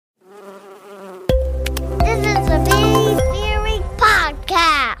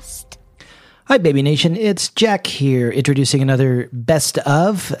Hi, Baby Nation. It's Jack here, introducing another best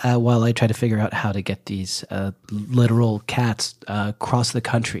of while I try to figure out how to get these literal cats across the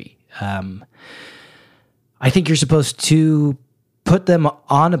country. I think you're supposed to put them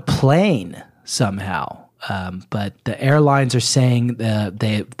on a plane somehow, but the airlines are saying that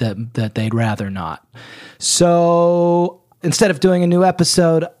they'd rather not. So instead of doing a new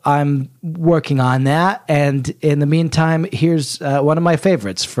episode, I'm working on that. And in the meantime, here's one of my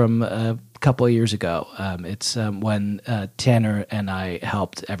favorites from a couple of years ago. It's when Tanner and I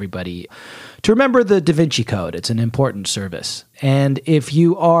helped everybody to remember the Da Vinci Code. It's an important service. And if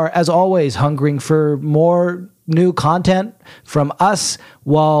you are, as always, hungering for more new content from us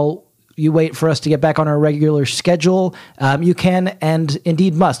while you wait for us to get back on our regular schedule, you can and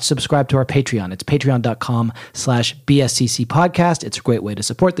indeed must subscribe to our Patreon. It's patreon.com/BSCC podcast. It's a great way to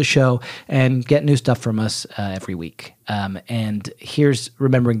support the show and get new stuff from us every week. And here's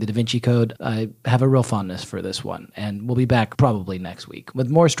remembering the Da Vinci Code. I have a real fondness for this one, and we'll be back probably next week with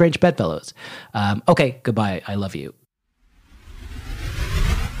more Strange Bedfellows. Okay, goodbye. I love you.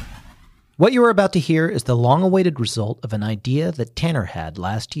 What you are about to hear is the long-awaited result of an idea that Tanner had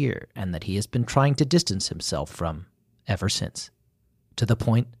last year and that he has been trying to distance himself from ever since, to the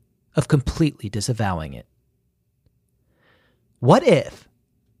point of completely disavowing it. What if,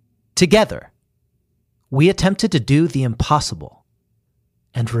 together, we attempted to do the impossible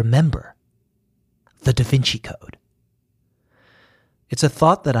and remember the Da Vinci Code? It's a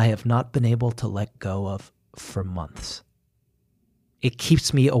thought that I have not been able to let go of for months. It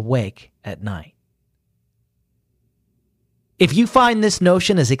keeps me awake at night. If you find this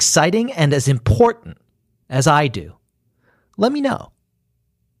notion as exciting and as important as I do, let me know,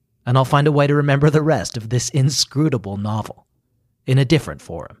 and I'll find a way to remember the rest of this inscrutable novel in a different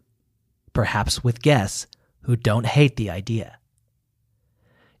forum, perhaps with guests who don't hate the idea.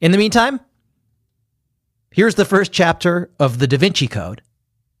 In the meantime, here's the first chapter of the Da Vinci Code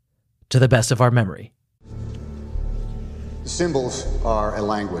to the best of our memory. Symbols are a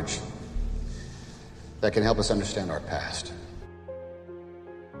language that can help us understand our past.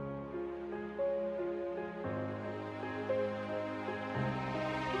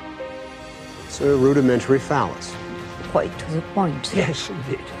 It's a rudimentary phallus. Quite to the point. Yes,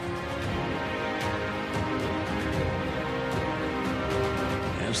 indeed.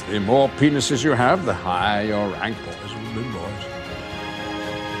 Yes, the more penises you have, the higher your rank, boys and big boys.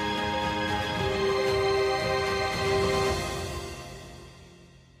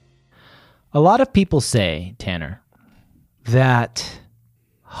 A lot of people say, Tanner, that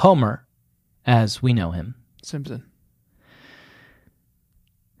Homer, as we know him, Simpson.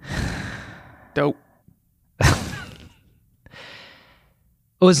 Dope.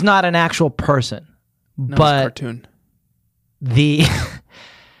 was not an actual person, No, but it's cartoon. the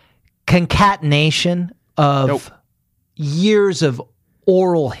concatenation of Nope. years of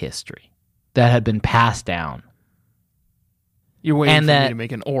oral history that had been passed down. You're waiting and for me that- to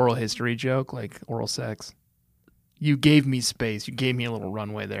make an oral history joke, like oral sex. You gave me space. You gave me a little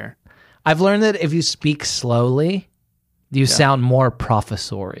runway there. I've learned that if you speak slowly, you sound more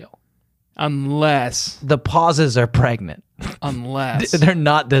professorial. Unless The pauses are pregnant. They're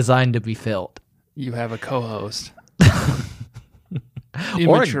not designed to be filled. you have a co-host.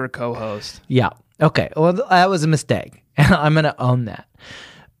 Immature co-host. Yeah. Okay. Well, that was a mistake. And I'm going to own that.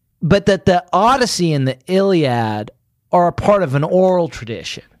 But that the Odyssey and the Iliad are a part of an oral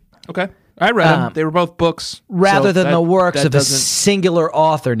tradition Okay. I read them. They were both books. rather so than that- the works that of a doesn't- singular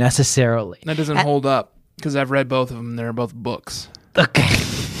author necessarily. That doesn't hold up because I've read both of them. They're both books. Okay.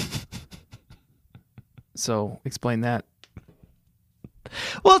 So explain that.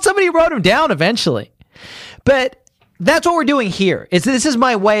 Well, somebody wrote them down eventually. But that's what we're doing here. This is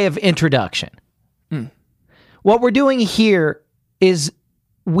my way of introduction. What we're doing here is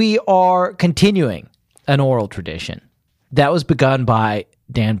we are continuing an oral tradition that was begun by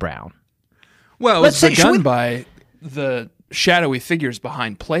Dan Brown. Well, Let's it's say- should we- begun by the shadowy figures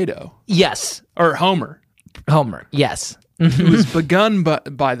behind Plato. Yes. Or Homer. Homer. Yes. It was begun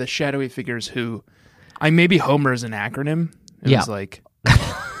by the shadowy figures who... maybe Homer is an acronym. It Yeah. was like...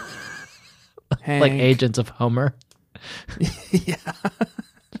 Like Hank. Agents of Homer.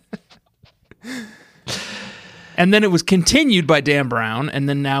 And then it was continued by Dan Brown, and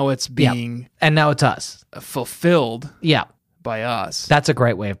then now it's being And now it's us. fulfilled Yeah. by us. That's a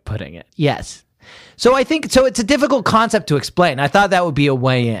great way of putting it. Yes. So I think it's a difficult concept to explain. I thought that would be a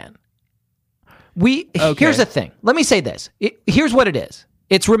way in. Here's the thing. Let me say this. Here's what it is.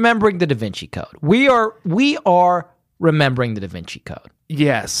 It's remembering the Da Vinci Code. We are remembering the Da Vinci Code.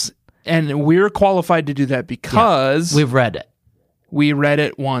 Yes. And we're qualified to do that because We've read it. we read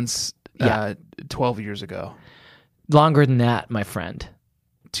it once. Yeah. 12 years ago. Longer than that, my friend.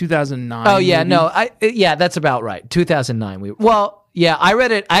 2009. Oh yeah, maybe? no, that's about right. 2009. I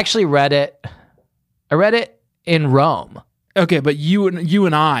read it. I actually read it. I read it in Rome. Okay, but you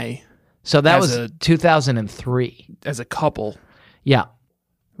and I. So that was 2003. As a couple. Yeah.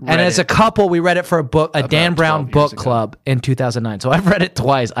 And as a couple, we read it for a Dan Brown book club in 2009. So I've read it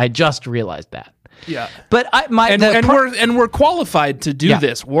twice. I just realized that. Yeah. But we're qualified to do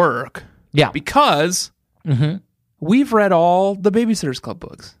this work. Yeah. Because we've read all the Babysitters Club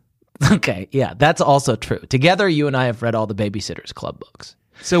books. Okay, yeah, that's also true. Together, you and I have read all the Babysitters Club books.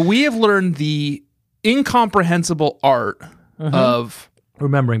 So we have learned the incomprehensible art of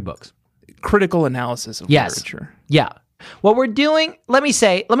remembering books. Critical analysis of literature. Yeah. What we're doing, let me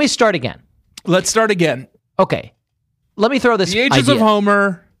start again. Let's start again. Okay. Let me throw this The Ages of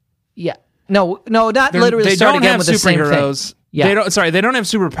Homer. Yeah. No, not literally they start don't again have with the same superheroes. thing. Yeah. They don't have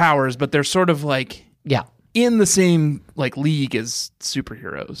superpowers, but they're sort of like in the same like league as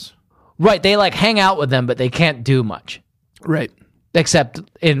superheroes. Right. They like hang out with them, but they can't do much. Right. Except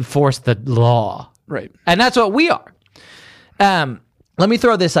enforce the law. Right. And that's what we are. Let me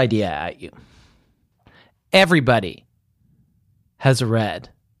throw this idea at you. Everybody has read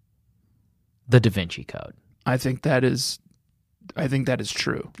the Da Vinci Code. I think that is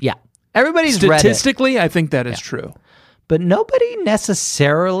true. Yeah. Everybody's read it. Statistically, I think that is true. But nobody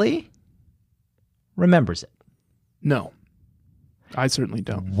necessarily remembers it. No. I certainly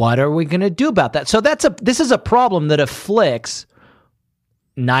don't. What are we going to do about that? So this is a problem that afflicts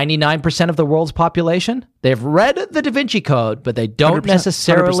 99% of the world's population. They've read the Da Vinci Code, but they don't 100%,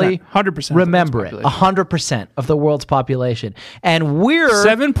 necessarily 100% remember it. 100% of the world's population. And we're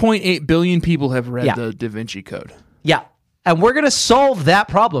 7.8 billion people have read the Da Vinci Code. Yeah. And we're going to solve that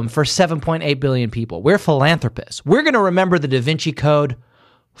problem for 7.8 billion people. We're philanthropists. We're going to remember the Da Vinci Code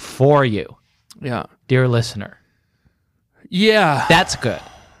for you. Yeah. Dear listener. Yeah. That's good.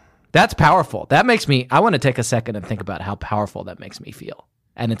 That's powerful. That makes me, I want to take a second and think about how powerful that makes me feel.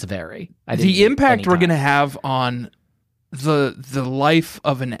 And it's the impact we're going to have on the life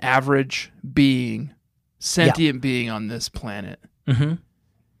of an average being, sentient being on this planet. Mm-hmm.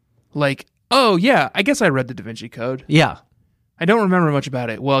 Like, oh yeah, I guess I read the Da Vinci Code. Yeah. I don't remember much about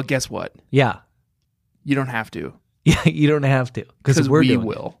it. Well, guess what? Yeah. You don't have to. Yeah, you don't have to. Because we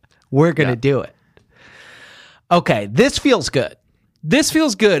will. We're going to do it. Okay, this feels good. This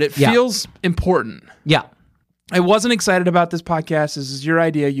feels good. It feels important. Yeah. I wasn't excited about this podcast. This is your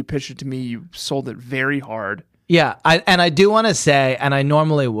idea. You pitched it to me. You sold it very hard. Yeah, I do want to say, and I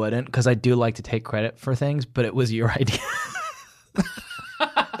normally wouldn't because I do like to take credit for things, but it was your idea.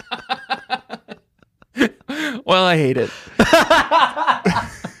 Well, I hate it.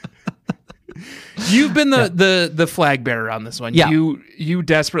 You've been the flag bearer on this one. Yeah. You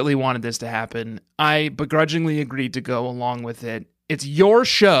desperately wanted this to happen. I begrudgingly agreed to go along with it. It's your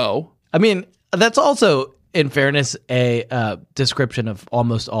show. I mean, that's also, in fairness, a description of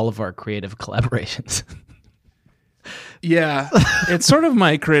almost all of our creative collaborations. Yeah. It's sort of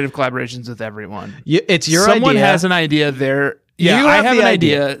my creative collaborations with everyone. It's your Someone idea. has an idea there. Yeah, I have an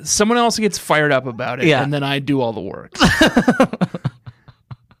idea. Someone else gets fired up about it, and then I do all the work.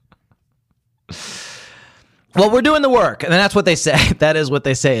 Well, we're doing the work, and that's what they say. That is what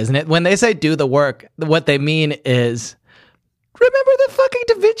they say, isn't it? When they say do the work, what they mean is remember the fucking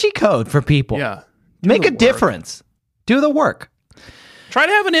Da Vinci Code for people. Yeah. Make a difference. Do the work. Try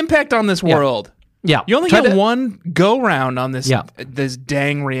to have an impact on this world. Yeah. You only get one go round on this this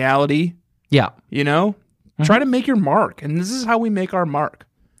dang reality. Yeah. You know? Mm-hmm. Try to make your mark, and this is how we make our mark.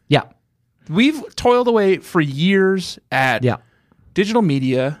 Yeah. We've toiled away for years at digital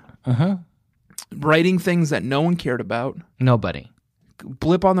media. Uh-huh. Writing things that no one cared about. Nobody.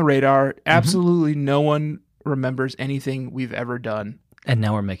 Blip on the radar. Absolutely no one remembers anything we've ever done. And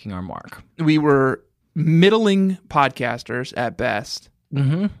now we're making our mark. We were middling podcasters at best,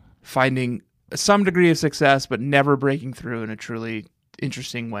 finding some degree of success, but never breaking through in a truly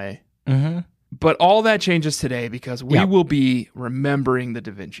interesting way. Mm-hmm. But all that changes today because we will be remembering the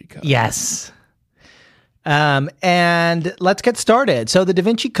Da Vinci Code. Yes. And let's get started. So the Da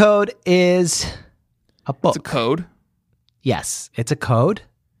Vinci Code is a book. It's a code. Yes, it's a code.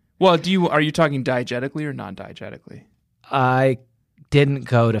 Well, are you talking diegetically or non-diegetically? I didn't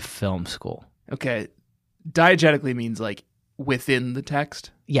go to film school. Okay. Diegetically means like within the text.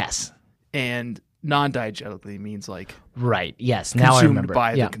 Yes. And non-diegetically means like right. Yes. Now I remember.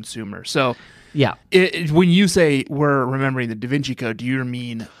 By the consumer. So yeah. When you say we're remembering the Da Vinci Code, do you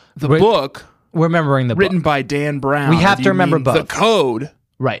mean the book? We're remembering the written book. by Dan Brown. We have to remember both. The code,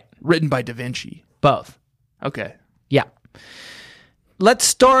 right? Written by Da Vinci. Both. Okay. Yeah. let's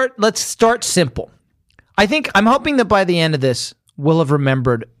start simple. I'm hoping that by the end of this, we'll have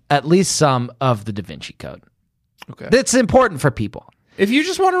remembered at least some of the Da Vinci Code. Okay. That's important for people. If you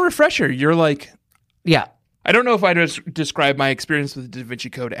just want a refresher, you're like, Yeah. I don't know if I just describe my experience with the Da Vinci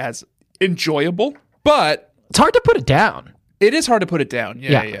Code as enjoyable, but It's hard to put it down. it is hard to put it down.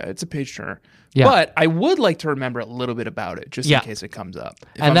 Yeah. Yeah. It's a page turner. Yeah. But I would like to remember a little bit about it, just Yeah. in case it comes up. If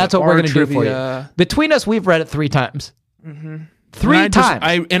And I'm that's like, what we're bar going to do for you. trivia- Between us, we've read it 3 times. Mm-hmm. 3 times.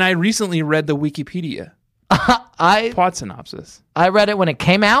 I recently read the Wikipedia I plot synopsis. I read it when it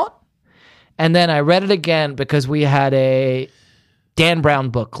came out, and then I read it again because we had a Dan Brown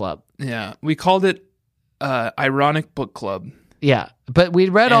book club. Yeah, we called it Ironic Book Club. Yeah, but we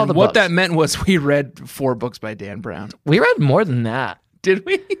read all And the what books. that meant was we read 4 books by Dan Brown. We read more than that. Did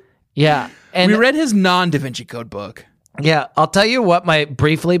we? Yeah, and We read his non-Da Vinci Code book. yeah, I'll tell you what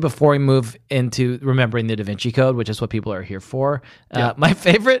briefly before we move into remembering the Da Vinci Code, which is what people are here for. My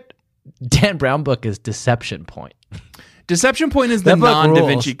favorite Dan Brown book is Deception Point. Deception Point is the That book non-Da rules.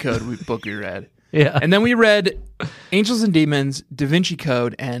 Vinci Code book we read. Yeah, And then we read Angels and Demons, Da Vinci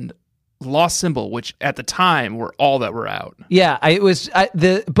Code, and Lost Symbol, which at the time were all that were out. yeah.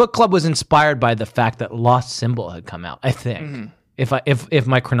 The book club was inspired by the fact that Lost Symbol had come out. I think, if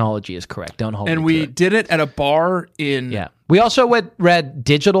my chronology is correct, don't hold me And to we it. did it at a bar in... Yeah, we also read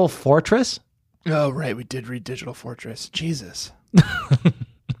Digital Fortress. Oh, right. We did read Digital Fortress. Jesus.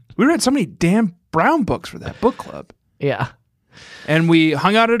 We read so many Dan Brown books for that book club. Yeah, And we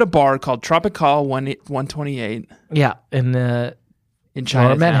hung out at a bar called Tropical 128 yeah, in in Lower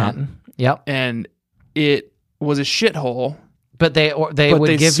Chinatown. Manhattan. Yep, And it was a shithole. but they But would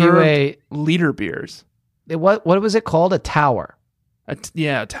they give you served liter beers. what was it called? A tower. A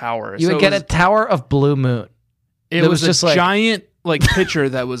tower. You So would get it was, a tower of Blue Moon. It it was was just a like- giant pitcher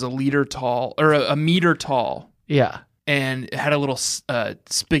that was a liter tall or a meter tall, Yeah, and it had a little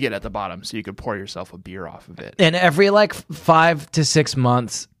spigot at the bottom, so you could pour yourself a beer off of it. and every 5 to 6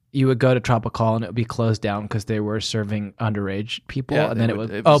 months, you would go to Tropical and it would be closed down because they were serving underage people, Yeah, and then it it would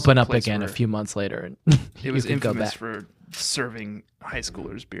was open a up place again a where- few months later. And It was you could go infamous back. for serving high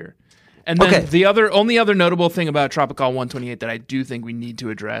schoolers beer. And then Okay. the only other notable thing about Tropical 128 that I do think we need to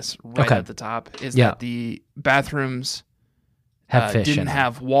address right Okay. at the top is Yeah. that the bathrooms Have fish didn't in them.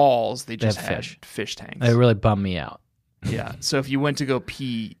 have walls; they just have had fish. fish tanks. It really bummed me out. Yeah. So if you went to go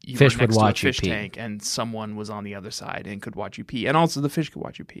pee, you Fish were would next watch to a you fish pee. tank, and someone was on the other side and could watch you pee, and also the fish could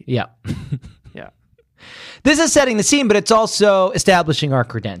watch you pee. Yeah. Yeah. This is setting the scene, but it's also establishing our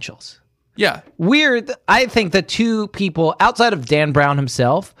credentials. Yeah. Weird. I think the 2 people outside of Dan Brown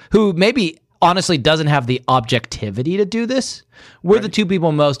himself, who maybe honestly doesn't have the objectivity to do this, we're the 2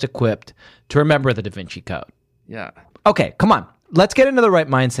 people most equipped to remember the Da Vinci Code. Yeah. Okay, come on. Let's get into the right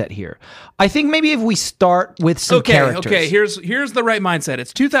mindset here. I think maybe if we start with some characters. Okay. Here's the right mindset.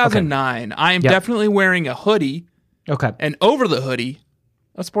 It's 2009. I am Yep. definitely wearing a hoodie, Okay. and over the hoodie,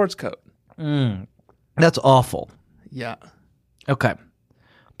 a sports coat. That's awful. Yeah. Okay.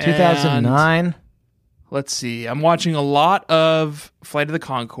 2009. Let's see. I'm watching a lot of Flight of the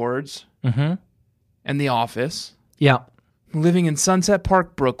Conchords and The Office. Yeah. I'm living in Sunset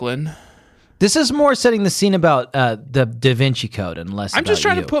Park, Brooklyn. This is more setting the scene about the Da Vinci Code and less I'm just about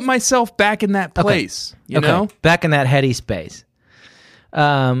trying you. to put myself back in that place. You know? Back in that heady space.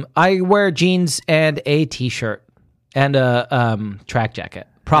 I wear jeans and a t-shirt and a track jacket.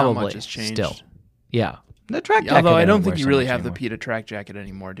 Probably much has changed. still. Yeah. The track jacket. Although I don't wear think you so really much have the anymore. PETA track jacket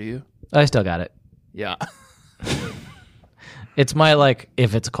anymore, do you? I still got it. Yeah. It's my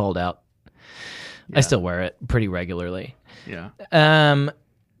if it's cold out. I still wear it pretty regularly. Yeah.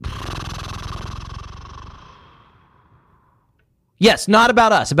 Yes, not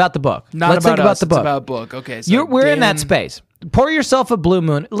about us, about the book. Not Let's about think about us, the book. It's about book. Okay. So We're in that Dan- space. Pour yourself a Blue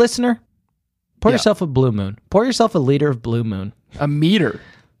Moon. Listener, pour yourself a Blue Moon. Pour yourself a liter of Blue Moon. A meter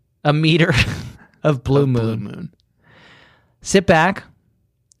A meter of Blue Moon. Blue Moon. Sit back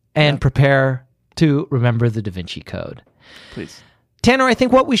and prepare to remember the Da Vinci Code. Please. Tanner, I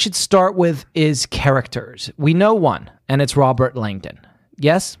think what we should start with is characters. We know one, and it's Robert Langdon.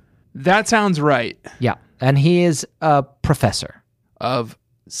 Yes? That sounds right. Yeah. And he is a professor. Of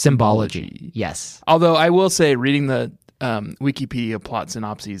Symbology. Yes. Although I will say, reading the Wikipedia plot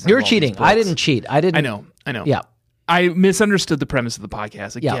synopses. of You're all these cheating. I books- didn't cheat. I didn't. I know. Yeah. I misunderstood the premise of the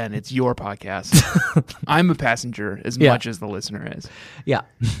podcast. Yeah. Again, it's your podcast. I'm a passenger as Yeah. much as the listener is. Yeah.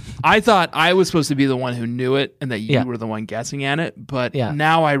 I thought I was supposed to be the one who knew it and that you Yeah. were the one guessing at it. But Yeah.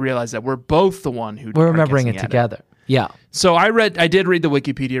 now I realize that we're both the one who We're are remembering it guessing at together. Yeah. So I did read the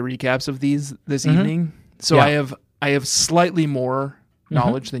Wikipedia recaps of these this evening. So Yeah. I have slightly more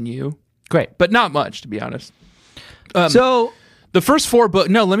knowledge than you, Great. but not much, to be honest. So The first 4 books.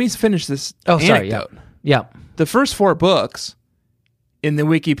 No, let me finish this. Oh, sorry. anecdote. Yeah. The first 4 books in the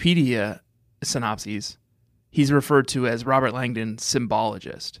Wikipedia synopses, he's referred to as Robert Langdon,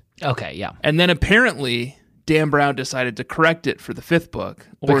 symbologist. Okay. Yeah. And then apparently Dan Brown decided to correct it for the 5th book,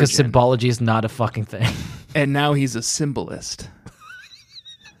 Because Origin, symbology is not a fucking thing. and now he's a symbolist.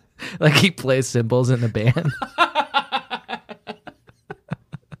 Like he plays cymbals in the band.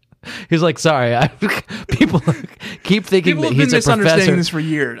 He's like, sorry, people keep thinking People that have been he's a misunderstanding professor. this for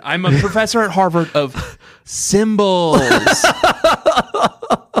years. I'm a professor at Harvard of symbols.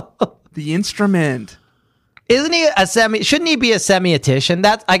 The instrument. Isn't he a shouldn't he be a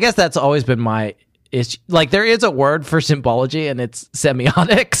semiotician? I guess that's always been my issue. Like there is a word for symbology and it's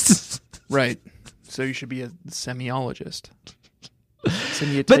semiotics. Right. So you should be a semiologist.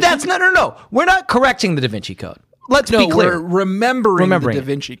 But that's no. We're not correcting the Da Vinci Code. Let's be clear. We're remembering the Da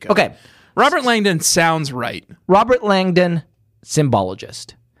Vinci Code. Okay. Robert Langdon sounds right. Robert Langdon,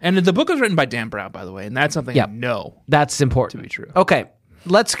 symbologist. And the book was written by Dan Brown, by the way, and that's something I know That's important to be true. Okay.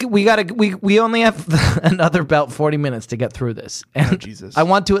 We only have another about 40 minutes to get through this. And Jesus. I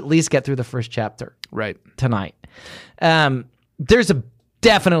want to at least get through the first chapter Right. tonight. There's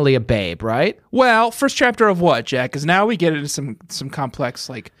definitely a babe, right? Well, first chapter of what, Jack? Because now we get into some complex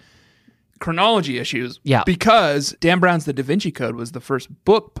like chronology issues. Yeah. Because Dan Brown's The Da Vinci Code was the first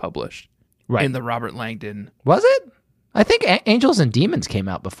book published Right. in the Robert Langdon. Was it? I think Angels and Demons came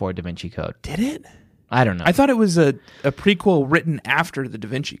out before Da Vinci Code. Did it? I don't know. I thought it was a prequel written after the Da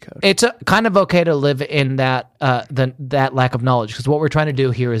Vinci Code. It's kind of okay to live in that that lack of knowledge because what we're trying to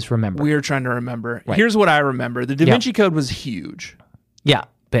do here is remember. We're trying to remember. Right. Here's what I remember. The Da Vinci Code was huge. Yeah,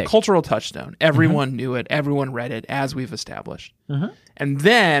 big. Cultural touchstone. Everyone knew it. Everyone read it, as we've established. And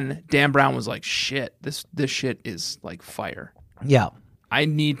then Dan Brown was like, shit, this shit is like fire. Yeah. I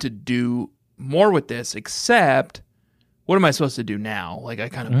need to do more with this, except what am I supposed to do now? Like I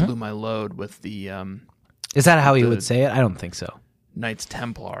kind of blew my load with the Is that how you would say it? I don't think so. Knights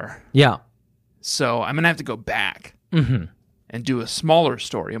Templar. Yeah. So I'm going to have to go back and do a smaller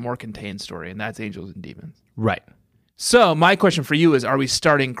story, a more contained story, and that's Angels and Demons. Right. So my question for you is, are we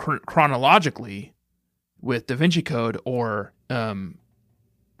starting chronologically with Da Vinci Code or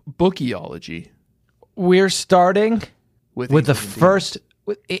bookiology? We're starting with the Angels and first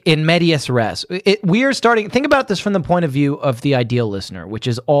in medias res. We are starting. Think about this from the point of view of the ideal listener, which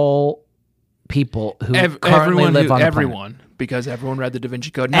is all people who currently live on the planet. Because everyone read the Da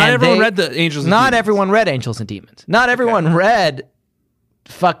Vinci Code. Not everyone read the Angels and Demons. Not everyone read Angels and Demons. Not everyone read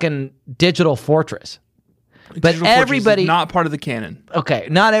fucking Digital Fortress. But Digital Fortress everybody is not part of the canon. Okay,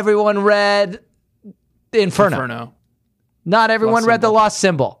 not everyone read Inferno. Not everyone Lost read The Symbol. Lost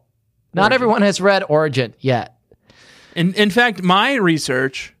Symbol. Not Origin. everyone has read Origin yet. In fact, my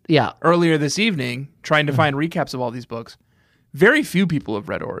research Yeah. earlier this evening, trying to find recaps of all these books, very few people have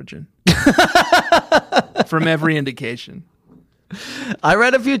read Origin. From every indication. I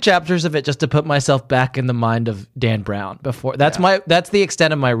read a few chapters of it just to put myself back in the mind of Dan Brown before. That's the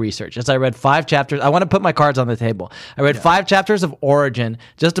extent of my research. As I read 5 chapters, I want to put my cards on the table. I read 5 chapters of Origin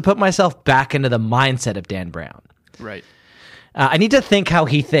just to put myself back into the mindset of Dan Brown. Right. I need to think how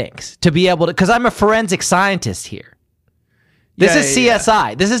he thinks to be able to, because I'm a forensic scientist here. This is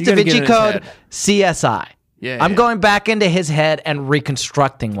CSI. This is You Da gotta get Vinci in his Code head. CSI. I'm going back into his head and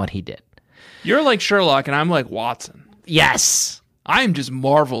reconstructing what he did. You're like Sherlock and I'm like Watson. Yes. I'm just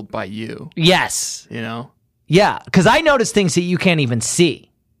marveled by you. Yes. You know? Yeah, because I notice things that you can't even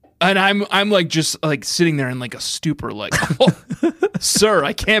see. And I'm like just like sitting there in like a stupor, like, oh, sir,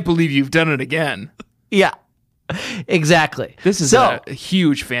 I can't believe you've done it again. Yeah, exactly. This is a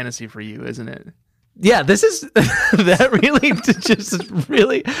huge fantasy for you, isn't it? Yeah, this is that really just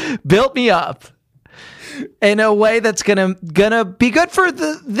really built me up in a way that's gonna be good for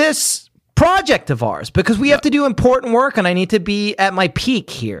this project of ours because we have to do important work and I need to be at my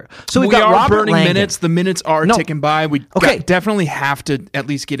peak here. So we've got are Robert burning Langdon. minutes. The minutes are ticking by. We Okay. definitely have to at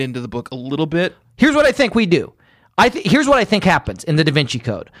least get into the book a little bit. Here's what I think we do. Here's what I think happens in the Da Vinci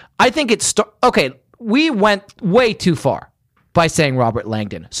Code. I think it's okay. We went way too far by saying Robert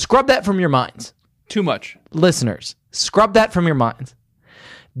Langdon. Scrub that from your minds. Too much. Listeners, scrub that from your minds.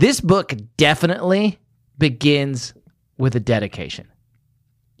 This book definitely begins with a dedication.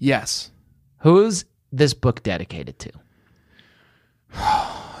 Yes. Who's this book dedicated to?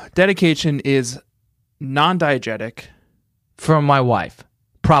 Dedication is non-diegetic. From my wife.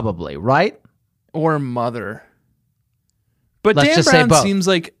 Probably, right? Or mother. But Let's Dan just say Brown both. seems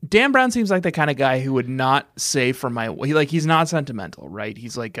like the kind of guy who would not say for my he's not sentimental, right?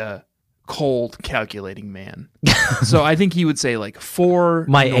 He's like a cold, calculating man. So I think he would say like for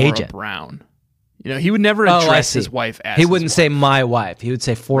My Nora agent. Brown. You know, he would never address his wife as he his wouldn't wife. say my wife. He would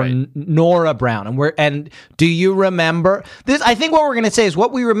say for Right. Nora Brown. And do you remember this? I think what we're going to say is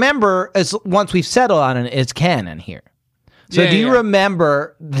what we remember is once we've settled on it is canon here. So do you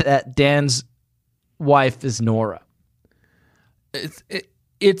remember that Dan's wife is Nora?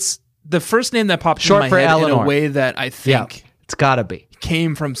 It's the first name that popped Short in for my head in Eleanor. a way that I think It's got to be.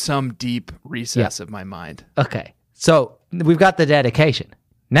 came from some deep recess of my mind. Okay. So we've got the dedication.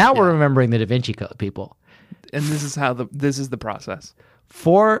 Now we're remembering the Da Vinci Code, people. And this is how this is the process.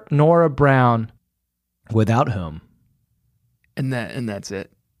 For Nora Brown, without whom. And that's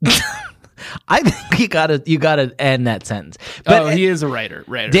it. I think you gotta end that sentence. But he is a writer.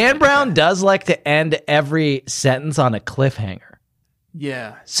 Dan Brown does like to end every sentence on a cliffhanger.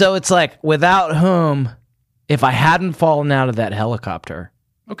 Yeah. So it's like, without whom, if I hadn't fallen out of that helicopter.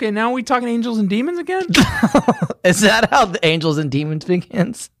 Okay, now are we talking angels and demons again? Is that how the Angels and Demons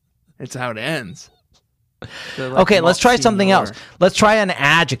begins? It's how it ends. Okay, let's try something else. Let's try an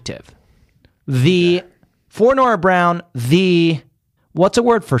adjective. For Nora Brown, what's a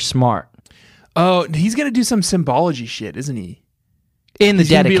word for smart? Oh, he's going to do some symbology shit, isn't he? In the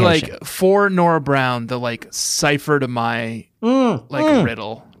He's going to dedication. be like, for Nora Brown, the like cipher to my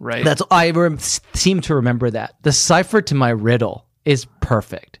riddle, right? Seem to remember that. The cipher to my riddle is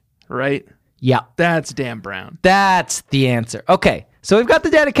perfect. Right? Yeah. That's Dan Brown. That's the answer. Okay, so we've got the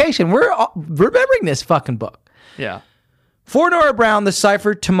dedication. We're remembering this fucking book. Yeah. For Nora Brown, the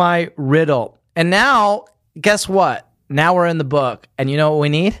cipher to my riddle. And now, guess what? Now we're in the book. And you know what we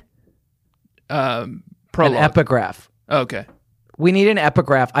need? Prologue. An epigraph. Okay. We need an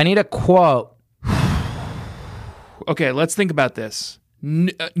epigraph. I need a quote. Okay, let's think about this.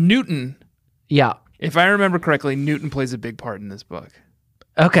 Newton, Yeah. if I remember correctly, Newton plays a big part in this book.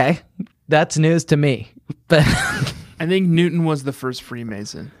 Okay. That's news to me. But I think Newton was the first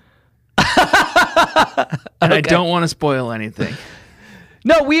Freemason. And I don't want to spoil anything.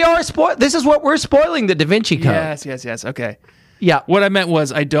 no, we are This is what we're spoiling, the Da Vinci Code. Yes. Okay. Yeah. What I meant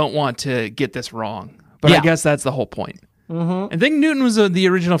was I don't want to get this wrong, but I Yeah. guess that's the whole point. I think Newton was the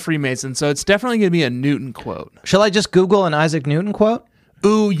original Freemason, so it's definitely going to be a Newton quote. Shall I just Google an Isaac Newton quote?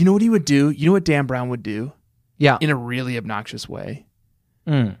 Ooh, you know what he would do? You know what Dan Brown would do? Yeah. In a really obnoxious way.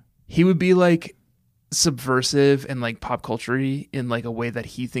 He would be like subversive and like pop culture-y in like a way that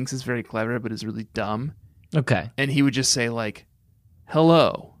he thinks is very clever but is really dumb. Okay. And he would just say like,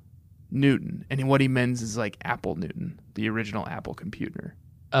 hello, Newton. And what he means is like Apple Newton, the original Apple computer.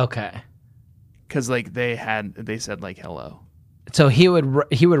 Okay. Because like they said like hello. So he would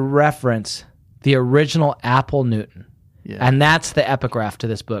reference the original Apple Newton. Yeah. And that's the epigraph to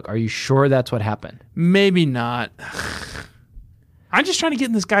this book. Are you sure that's what happened? Maybe not. I'm just trying to get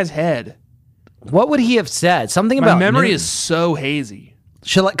in this guy's head. What would he have said? Something My about memory Newton. is so hazy.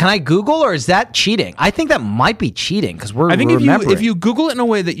 Can I Google, or is that cheating? I think that might be cheating because we're I think remembering. if you Google it in a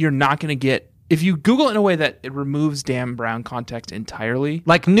way that you're not going to get, if you Google it in a way that it removes Dan Brown context entirely,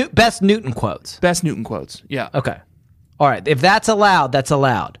 like best Newton quotes. best Newton quotes. Yeah. Okay. All right. If that's allowed, that's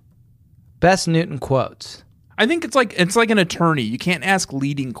allowed. Best Newton quotes. I think it's like an attorney. You can't ask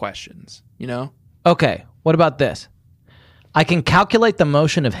leading questions, you know? Okay. What about this? I can calculate the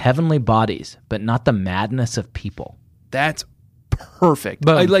motion of heavenly bodies, but not the madness of people. That's perfect.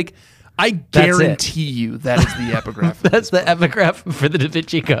 Boom. I it. guarantee you that is the epigraph. That's the epigraph for the Da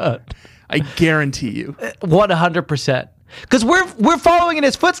Vinci Code. I guarantee you. 100%. Because we're following in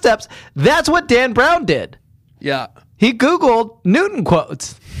his footsteps. That's what Dan Brown did. Yeah. He Googled Newton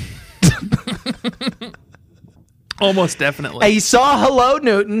quotes. Almost definitely. He saw hello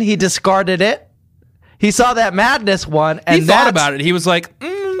Newton. He discarded it. He saw that madness one. And He thought about it. He was like,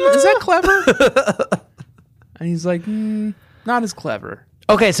 is that clever? And he's like, not as clever.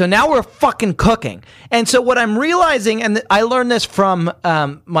 Okay, so now we're fucking cooking. And so what I'm realizing, and I learned this from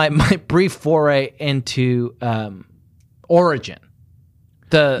my brief foray into Origin,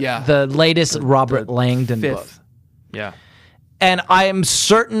 the latest Robert Langdon book. Yeah. And I am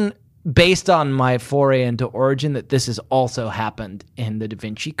certain, based on my foray into Origin, that this has also happened in the Da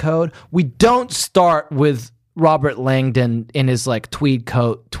Vinci Code. We don't start with Robert Langdon in his like tweed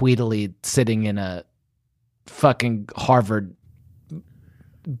coat, tweedily sitting in a fucking Harvard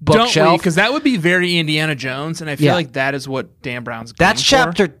bookshelf. Don't we? Because that would be very Indiana Jones, and I feel like that is what Dan Brown's going That's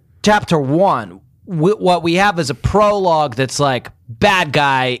for. chapter one. What we have is a prologue that's like bad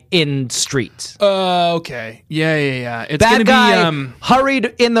guy in streets. Okay. Yeah. It's Bad gonna guy be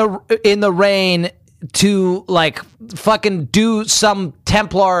hurried in the rain to like fucking do some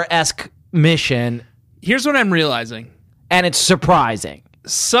Templar-esque mission, here's what I'm realizing. and it's surprising.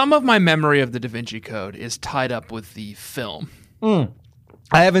 Some of my memory of the Da Vinci Code is tied up with the film.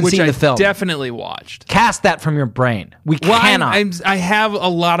 I haven't which seen I the film. definitely watched. Cast that from your brain. We Well, cannot. I have a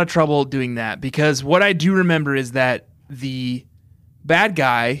lot of trouble doing that because what I do remember is that the bad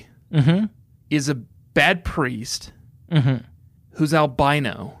guy is a bad priest who's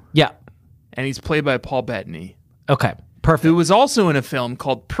albino, yeah. and he's played by Paul Bettany, Okay. Perfect. who was also in a film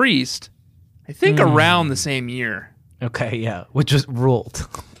called Priest, I think around the same year. Okay. Yeah. Which was ruled.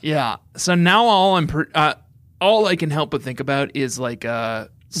 Yeah. So now all I can help but think about is like a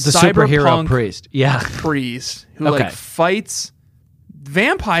The superhero cyberpunk priest. Yeah. priest who Okay. like fights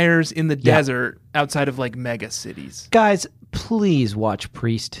vampires in the desert outside of like mega cities. Guys, please watch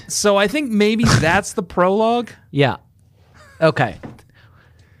Priest. So I think maybe that's the prologue. Yeah. Okay.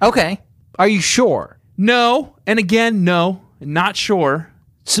 Okay. Are you sure? No, and again, no, not sure.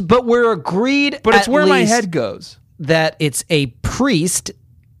 So, but we're agreed. But it's at where my least head goes. that it's a priest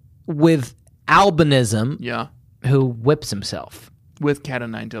with albinism Yeah, who whips himself. with Cat o'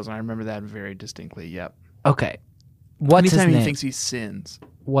 Nine Tails, and I remember that very distinctly. Yep. Okay. What's Anytime his name? he thinks he sins.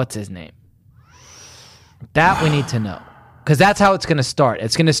 What's his name? That we need to know. Because that's how it's going to start.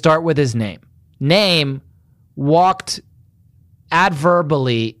 It's going to start with his name. Name walked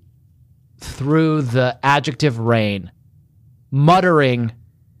adverbally through the adjective rain, muttering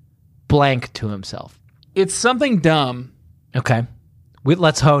blank to himself. It's something dumb. Okay.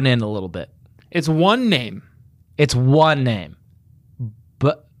 Let's hone in a little bit. It's one name. It's one name.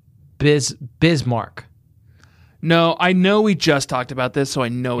 But Bismarck. No, I know we just talked about this, so I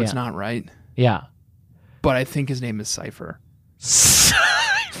know it's Yeah. not right. Yeah. But I think his name is Cypher.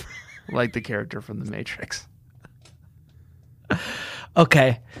 Like the character from The Matrix.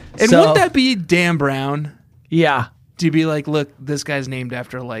 Okay. And so, wouldn't that be Dan Brown? Yeah. To be like, look, this guy's named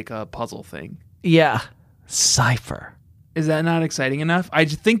after like a puzzle thing. Yeah. Cypher. Is that not exciting enough? I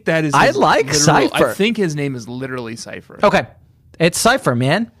just think that is. I his like literal- Cypher. I think his name is literally Cypher. Okay. It's Cypher,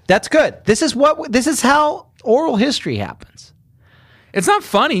 man. That's good. This is how oral history happens. It's not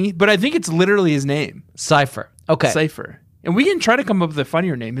funny, but I think it's literally his name, Cypher. Okay. Cypher. And we can try to come up with a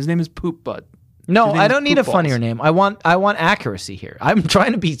funnier name. His name is Poop Butt. No, His name I is don't need a Poop funnier Balls. name. I want accuracy here. I'm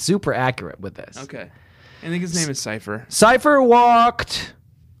trying to be super accurate with this. Okay. I think his name is Cypher. Cypher walked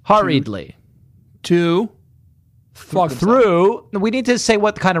hurriedly Two. through. We need to say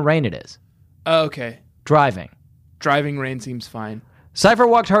what kind of rain it is. Oh, okay. Driving. Driving rain seems fine. Cypher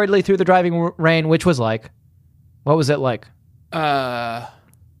walked hurriedly through the driving rain, which was like, what was it like? A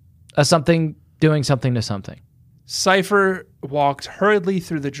something doing something to something. Cypher walked hurriedly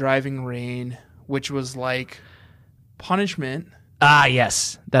through the driving rain, which was like punishment Ah,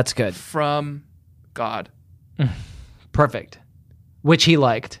 yes, that's good. from God. Perfect. Which he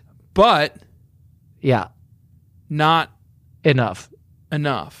liked. But Yeah, not enough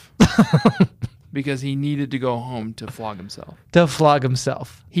enough. Because he needed to go home to flog himself. to flog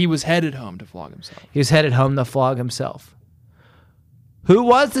himself. He was headed home to flog himself. He was headed home to flog himself. Who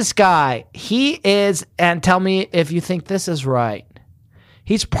was this guy? He is, and tell me if you think this is right.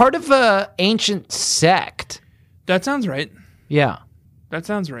 He's part of an ancient sect. That sounds right. Yeah. That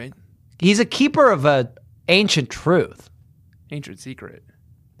sounds right. He's a keeper of an ancient truth, Ancient secret.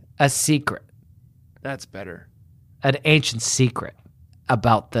 a secret, That's better. an ancient secret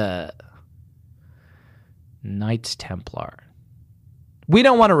about the Knights Templar. We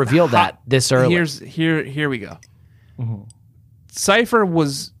don't want to reveal that this early. Here we go. Cypher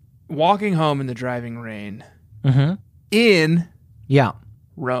was walking home in the driving rain in Yeah.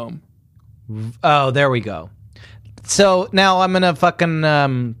 Rome. Oh, there we go. So now I'm going to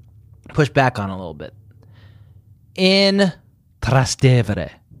fucking push back on a little bit. In Trastevere.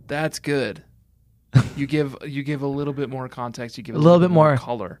 That's good. You give a little bit more context. You give a little bit more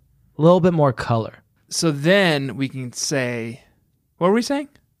color. A little bit more color. So then we can say, what were we saying?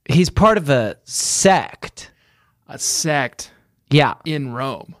 He's part of a sect. A sect Yeah. in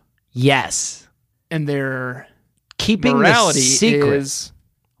Rome, Yes. and their Keeping morality the secret. is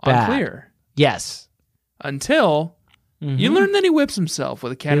bad. unclear Yes. until you learn that he whips himself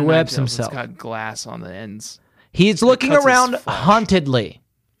with a cat. He o' nine whips tails that's himself. got glass on the ends. He's looking cuts his around flesh. hauntedly.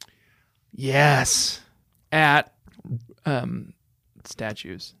 Yes, at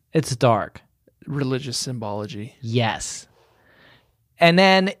statues, It's dark. religious symbology. Yes. And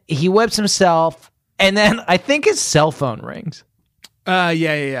then he whips himself, and then I think his cell phone rings.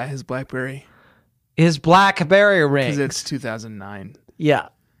 Yeah. His BlackBerry, His BlackBerry because rings. it's 2009. Yeah.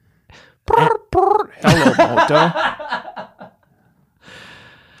 Hello, Moto.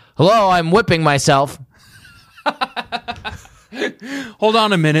 Hello, I'm whipping myself. Hold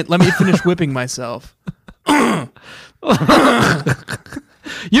on a minute. Let me finish whipping myself.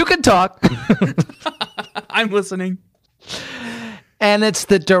 You can talk. I'm listening. And it's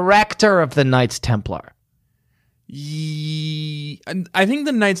the director of the Knights Templar. I think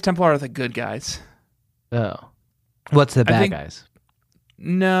the Knights Templar are the good guys. Oh. What's the bad guys?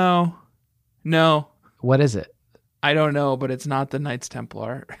 No. What is it? I don't know, but it's not the Knights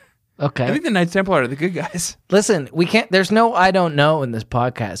Templar. Okay. I think the Knights Templar are the good guys. Listen, we can't. There's no I don't know in this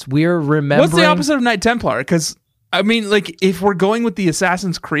podcast. We're remembering. What's the opposite of Knight Templar? Because I mean, like, if we're going with the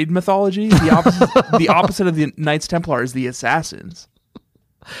Assassin's Creed mythology, the opposite of the Knights Templar is the Assassins.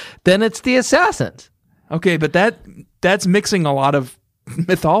 Then it's the Assassins. Okay, but that's mixing a lot of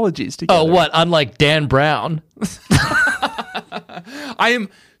mythologies together. Oh, what? Unlike Dan Brown. I am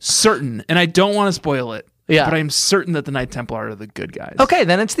certain, and I don't want to spoil it. Yeah. But I am certain that the Knight Templar are the good guys. Okay,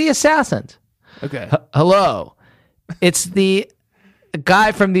 then it's the Assassins. Okay. Hello. It's the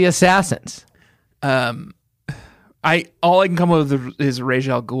guy from the Assassins. All I can come up with is Ra's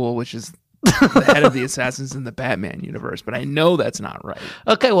al Ghul, which is the head of the Assassins in the Batman universe, but I know that's not right.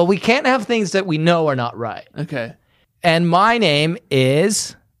 Okay, well, we can't have things that we know are not right. Okay. And my name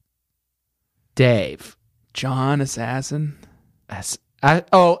is Dave. John Assassin.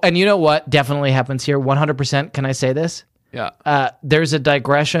 And you know what definitely happens here? 100%. Can I say this? Yeah. There's a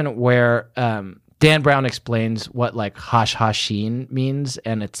digression where Dan Brown explains what like hashin means,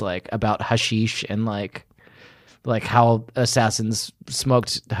 and it's like about hashish and like how assassins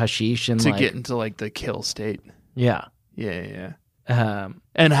smoked hashish and to get into like the kill state. Yeah. Yeah.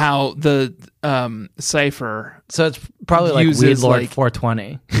 And how the cipher. So it's probably like Weed Lord like,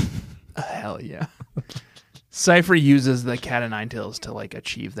 420. Hell yeah. Cypher uses the cat o' nine tails to like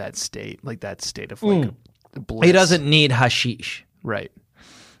achieve that state, like that state of like bliss. He doesn't need hashish. Right.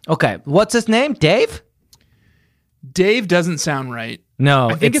 Okay. What's his name? Dave? Dave doesn't sound right. No,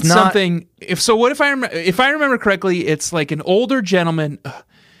 I think it's not something. What if I remember correctly? It's like an older gentleman,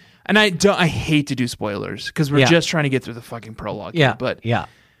 and I hate to do spoilers because we're just trying to get through the fucking prologue. Yeah, here, but yeah,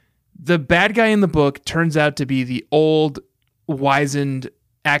 the bad guy in the book turns out to be the old, wizened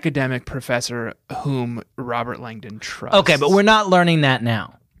academic professor whom Robert Langdon trusts. Okay, but we're not learning that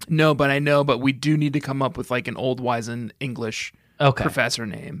now. No, but I know. But we do need to come up with like an old, wizened English professor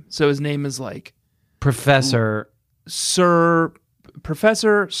name. So his name is like Professor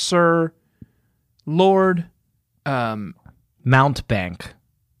Lord Mountbank.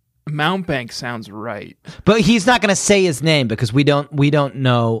 Mountbank sounds right, but he's not going to say his name because we don't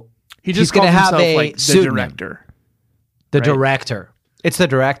know. He's going to have like the director. The director. It's the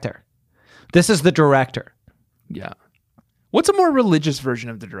director. This is the director. Yeah. What's a more religious version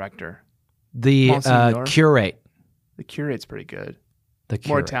of the director? The curate. The curate's pretty good. The curate.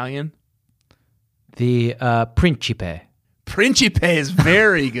 More Italian. The principe. Principe is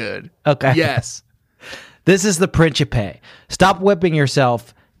very good. Okay. Yes. This is the principe. Stop whipping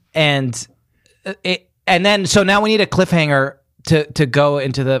yourself, and then so now we need a cliffhanger to go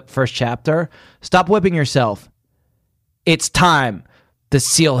into the first chapter. Stop whipping yourself. It's time. The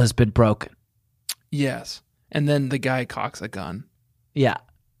seal has been broken. Yes. And then the guy cocks a gun. Yeah.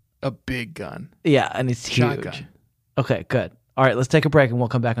 A big gun. Yeah, and it's Shotgun. huge. Okay, good. All right, let's take a break and we'll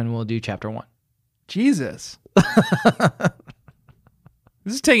come back and we'll do chapter 1. Jesus.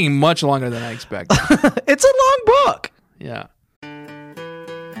 This is taking much longer than I expected. It's a long book. Yeah.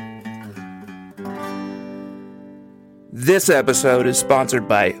 This episode is sponsored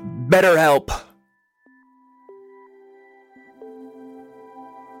by BetterHelp.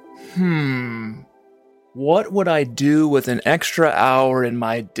 What would I do with an extra hour in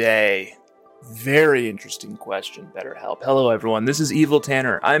my day? Very interesting question, BetterHelp. Hello, everyone. This is Evil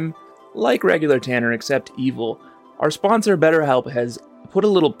Tanner. I'm like regular Tanner, except evil. Our sponsor, BetterHelp, has put a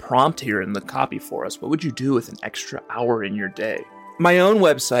little prompt here in the copy for us. What would you do with an extra hour in your day? My own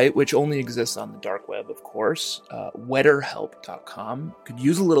website, which only exists on the dark web, of course, wetterhelp.com, could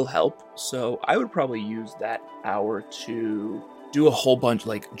use a little help. So I would probably use that hour to do a whole bunch,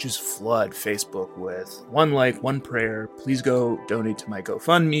 like just flood Facebook with one like, one prayer. Please go donate to my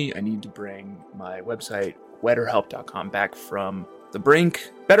GoFundMe. I need to bring my website, wetterhelp.com, back from the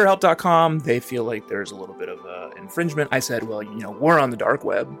brink. BetterHelp.com, they feel like there's a little bit of infringement. I said, well, we're on the dark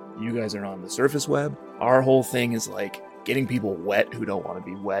web. You guys are on the surface web. Our whole thing is like getting people wet who don't want to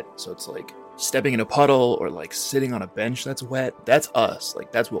be wet. So it's like stepping in a puddle or like sitting on a bench that's wet. That's us.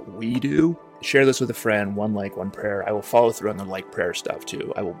 Like that's what we do. Share this with a friend, one like, one prayer. I will follow through on the like prayer stuff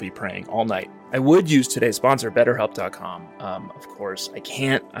too. I will be praying all night. I would use today's sponsor, BetterHelp.com. Of course, I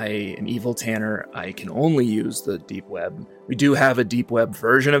can't. I am Evil Tanner. I can only use the deep web. We do have a deep web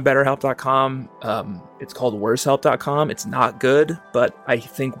version of BetterHelp.com. It's called WorseHelp.com. It's not good, but I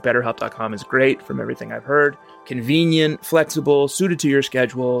think BetterHelp.com is great from everything I've heard. Convenient, flexible, suited to your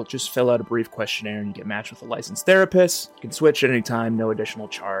schedule. Just fill out a brief questionnaire and you get matched with a licensed therapist. You can switch at any time, no additional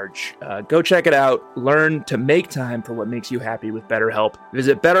charge. Go check it out. Learn to make time for what makes you happy with BetterHelp.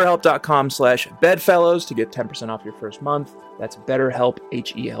 Visit BetterHelp.com/bedfellows to get 10% off your first month. That's BetterHelp,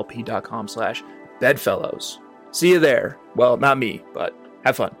 HELP.com/bedfellows. See you there. Well, not me, but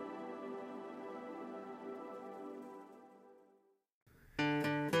have fun.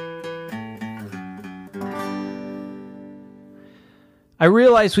 I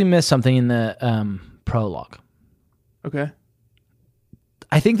realized we missed something in the prologue. Okay.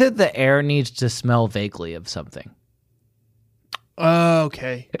 I think that the air needs to smell vaguely of something.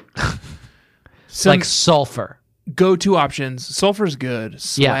 Okay. Like sulfur. Go-to options. Sulfur's good.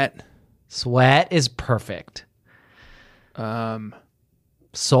 Sweat. Yeah. Sweat is perfect.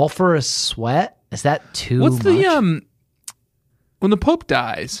 Sulfur is sweat? Is that too much? What's the when the Pope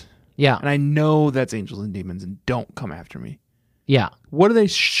dies? Yeah. And I know that's angels and demons, and don't come after me. Yeah. What do they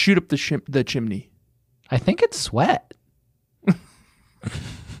shoot up the chimney? I think it's sweat.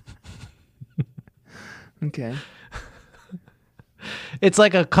 Okay. It's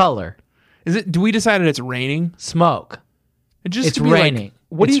like a color. Is it? Do we decide that it's raining? Smoke. It just It's to be raining. Like,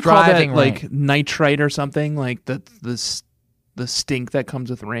 what do It's you call that? driving rain. Like nitrite or something? Like the stink that comes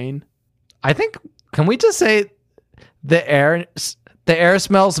with rain? I think, can we just say the air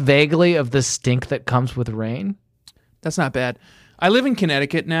smells vaguely of the stink that comes with rain? That's not bad. I live in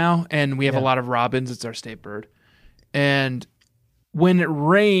Connecticut now, and we have a lot of robins. It's our state bird. And when it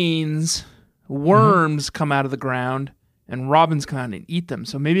rains, worms come out of the ground, and robins come out and eat them.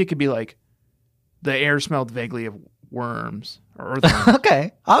 So maybe it could be like the air smelled vaguely of worms or earthworms.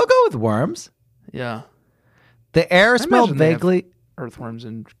 Okay, I'll go with worms. Yeah. The air smelled imagine they have vaguely. Earthworms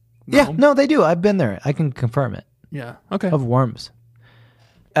and Yeah, Rome? no, they do. I've been there. I can confirm it. Yeah. Okay. Of worms.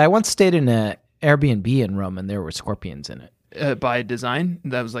 I once stayed in an Airbnb in Rome, and there were scorpions in it. By design,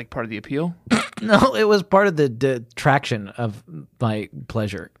 that was like part of the appeal. No, it was part of the detraction of my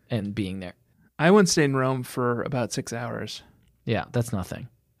pleasure and being there. I once stayed in Rome for about 6 hours Yeah, that's nothing.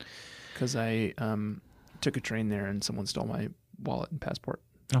 because I took a train there and someone stole my wallet and passport.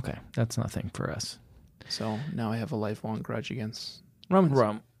 Okay, that's nothing for us. So now I have a lifelong grudge against Romans.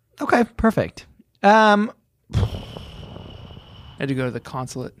 Rome. Okay, perfect. I had to go to the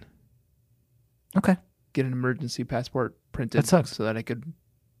consulate, Okay. get an emergency passport printed. That sucks. So that I could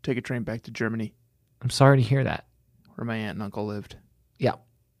take a train back to Germany, I'm sorry to hear that. where my aunt and uncle lived. Yeah.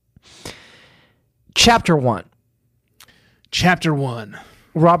 Chapter 1. Chapter 1.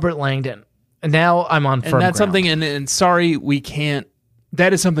 Robert Langdon. And now I'm on firm And that's ground. something, and sorry, we can't,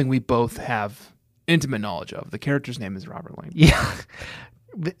 that is something we both have intimate knowledge of. The character's name is Robert Langdon. Yeah.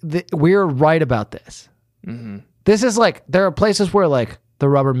 We're right about this. Mm-hmm. This is like, there are places where like the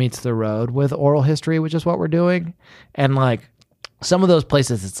rubber meets the road with oral history, which is what we're doing. And like some of those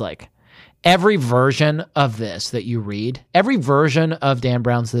places, it's like every version of this that you read, every version of Dan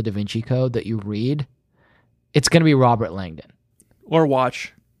Brown's The Da Vinci Code that you read, it's going to be Robert Langdon. Or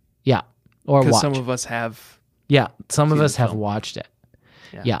watch. Yeah. Or Because watch. some of us have. Yeah. Some of seen us the have film. watched it.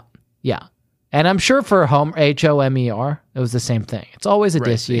 Yeah. Yeah. And I'm sure for Homer, Homer, it was the same thing. It's always Right,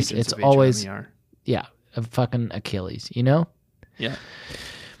 Odysseus. the agents It's of always, HMER. yeah, a fucking Achilles, you know? Yeah.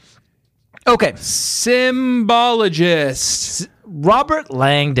 Okay. Symbologist. Robert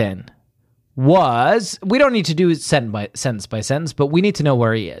Langdon was, we don't need to do sentence by sentence, but we need to know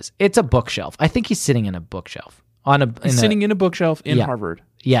where he is. It's a bookshelf. I think he's sitting in a bookshelf. He's sitting in a bookshelf in Yeah. Harvard.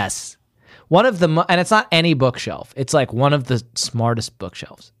 Yes. One of the, and it's not any bookshelf. It's like one of the smartest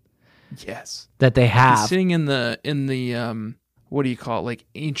bookshelves Yes. that they He's have. sitting in the what do you call it? Like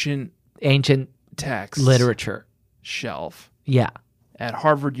ancient Ancient text literature. shelf Yeah. at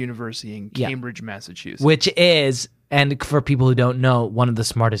Harvard University in Yeah. Cambridge, Massachusetts. Which is, and for people who don't know, one of the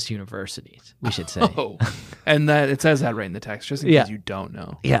smartest universities, we should say. Oh, and that it says that right in the text, just in Yeah. case you don't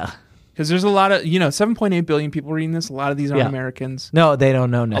know. Yeah. Because there's a lot of 7.8 billion people reading this. A lot of these aren't Yeah. Americans. No, they don't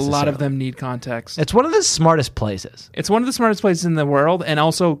know A necessarily. lot of them need context. It's one of the smartest places. It's one of the smartest places in the world, and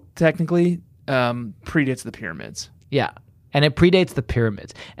also technically predates the pyramids. Yeah. And it predates the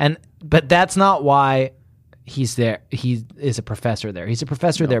pyramids. But that's not why he's there. He is a professor there. He's a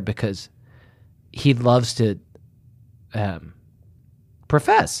professor there because he loves to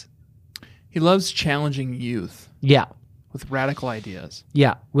profess. He loves challenging youth Yeah. with radical ideas.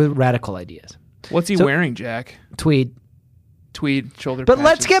 Yeah. With radical ideas. What's he So- wearing, Jack? Tweed. Tweed shoulder But patches.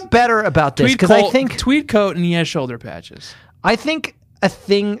 let's get better about this tweed because I think tweed coat and he has shoulder patches. I think a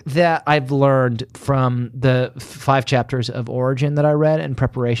thing that I've learned from the 5 chapters of Origin that I read in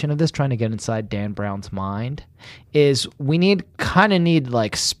preparation of this, trying to get inside Dan Brown's mind, is we need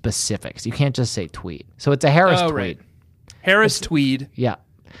like specifics. You can't just say tweed. So it's a Harris tweed. Right. Harris tweed. Yeah.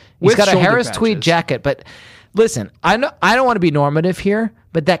 He's With got a shoulder Harris patches. tweed jacket, but listen, I don't want to be normative here,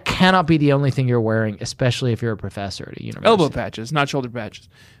 but that cannot be the only thing you're wearing, especially if you're a professor at a university. Elbow patches, not shoulder patches.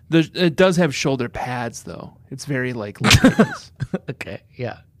 It does have shoulder pads, though. It's very like ladies. Okay,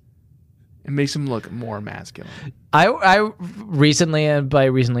 yeah. It makes him look more masculine. I recently, and by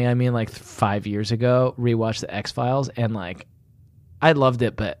recently I mean like 5 years ago, rewatched the X-Files, and like I loved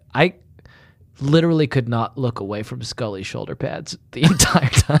it, but I literally could not look away from Scully's shoulder pads the entire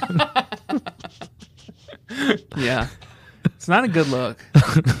time. Yeah. It's not a good look.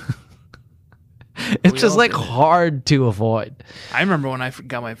 It's just like hard to avoid. I remember when I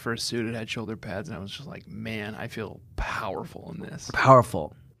got my first suit, it had shoulder pads, and I was just like, man, I feel powerful in this.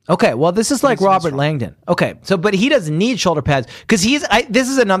 Powerful. Okay, well, this is like Robert Langdon. Okay, so but he doesn't need shoulder pads because this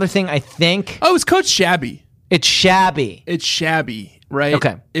is another thing I think. Oh, it's Coach Shabby. It's shabby. It's shabby, right?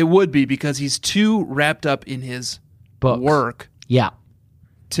 Okay. It would be because he's too wrapped up in his work Yeah.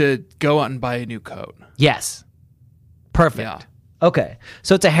 to go out and buy a new coat. Yes. Perfect. Yeah. Okay,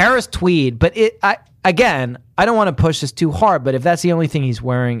 so it's a Harris tweed, but I don't want to push this too hard, but if that's the only thing he's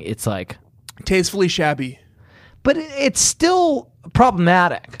wearing, it's like Tastefully shabby. But it's still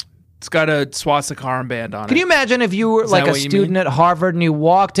problematic. It's got a swastika armband on it. Can you imagine if you were like a student at Harvard and you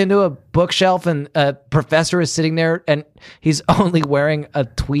walked into a bookshelf and a professor is sitting there and he's only wearing a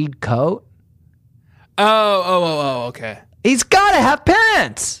tweed coat? Oh, okay. He's got to have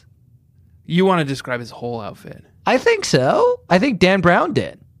pants. You want to describe his whole outfit? I think so. I think Dan Brown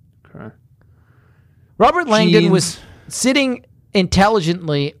did. Okay. Robert Langdon was sitting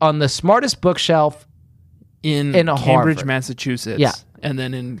intelligently on the smartest bookshelf in Cambridge, Harvard. Massachusetts. Yeah. And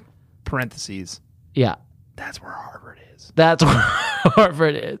then in parentheses, yeah, that's where Harvard is. That's where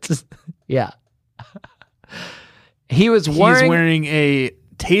Harvard is. Yeah. He's wearing a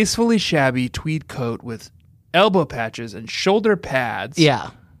tastefully shabby tweed coat with elbow patches and shoulder pads.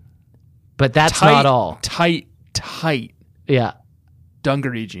 Yeah. But that's not all. Tight. Yeah.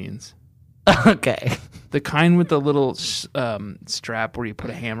 Dungaree jeans. Okay. The kind with the little strap where you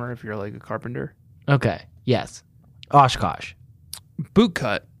put a hammer if you're like a carpenter. Okay. Yes. Oshkosh. Boot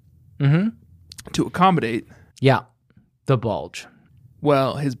cut. Mm-hmm. To accommodate. Yeah. The bulge.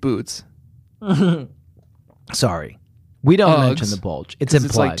 Well, his boots. Sorry. We don't Uggs, mention the bulge. It's It's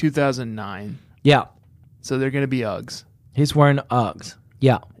implied. like 2009. Yeah. So they're going to be Uggs. He's wearing Uggs.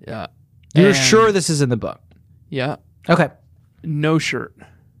 Yeah. Yeah. You're sure this is in the book? Yeah. Okay. No shirt.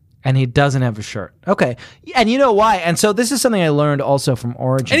 And he doesn't have a shirt. Okay. And you know why? And so this is something I learned also from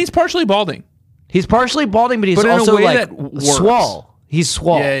Origin. And he's partially balding. He's partially balding, but he's But in a also way like that works. swole. He's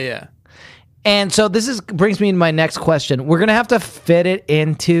swole. Yeah. And so this brings me to my next question. We're going to have to fit it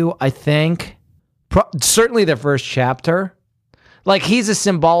into, I think, certainly the first chapter. Like, he's a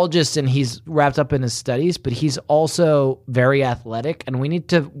symbologist and he's wrapped up in his studies, but he's also very athletic, and we need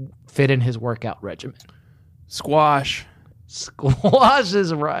to fit in his workout regimen. Squash. Squash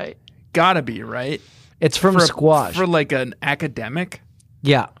is right. Gotta be, right? It's from squash. For like an academic?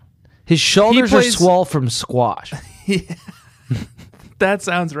 Yeah. His shoulders are swole from squash. That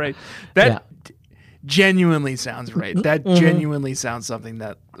sounds right. That genuinely sounds right. That genuinely sounds something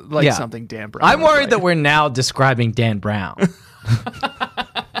that, like something Dan Brown. I'm worried that we're now describing Dan Brown.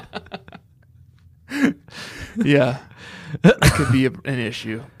 Yeah. That could be an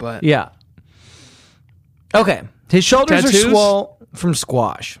issue, but. Yeah. Okay. His shoulders Tattoos? are swole from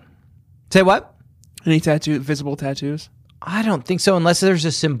squash. Say what? Any visible tattoos? I don't think so, unless there's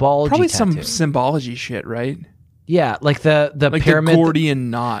a symbology Probably tattoo. some symbology shit, right? Yeah, like the Like pyramid. the Gordian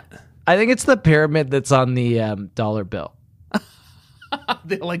knot. I think it's the pyramid that's on the dollar bill.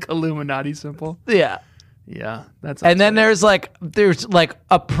 The like Illuminati symbol. Yeah. Yeah, that's. And then there's like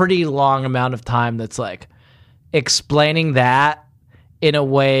a pretty long amount of time that's like explaining that in a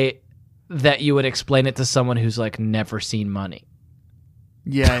way that you would explain it to someone who's like never seen money.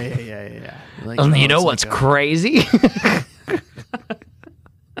 Yeah. Like, You know what's crazy?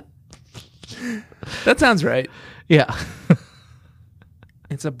 That sounds right. Yeah.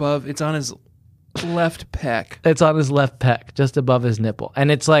 It's on his left pec. It's on his left pec, just above his nipple.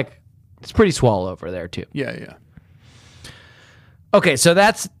 And it's pretty swole over there too. Yeah. Okay, so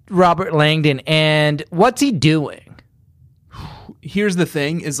that's Robert Langdon. And what's he doing? Here's the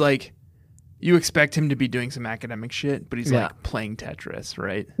thing is like, you expect him to be doing some academic shit, but he's like playing Tetris,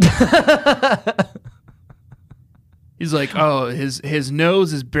 right? He's like, oh, his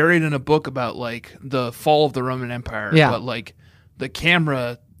nose is buried in a book about like the fall of the Roman Empire, but like the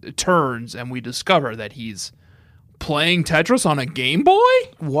camera turns and we discover that he's playing Tetris on a Game Boy?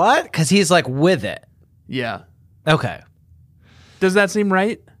 What? Because he's like with it. Yeah. Okay. Does that seem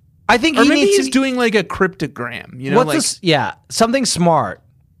right? I think Or he maybe needs he's to. doing like a cryptogram. You know, What's like this? Yeah, something smart.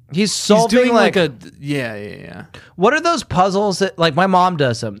 He's he's solving doing like a yeah. What are those puzzles that like my mom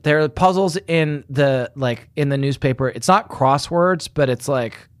does them? There are puzzles in the newspaper. It's not crosswords, but it's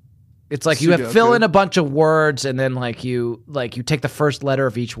like you have Sudoku. fill in a bunch of words and then you take the first letter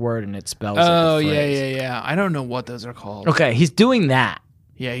of each word and it spells out Oh the yeah, phrase. yeah. I don't know what those are called. Okay, he's doing that.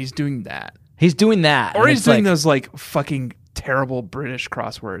 Yeah, he's doing that. He's doing that. Or and he's it's doing like, those like fucking terrible British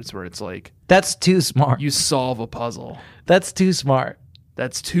crosswords where it's like That's too smart. you solve a puzzle. That's too smart.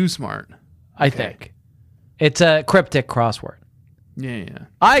 That's too smart. I think. It's a cryptic crossword. Yeah.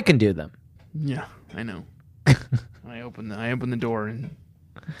 I can do them. Yeah, I know. I open the door and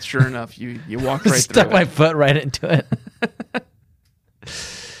sure enough you walk right Stuck through my it. foot right into it.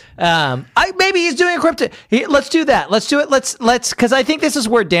 Maybe he's doing a cryptic. Let's do that. Let's do it. Let's because I think this is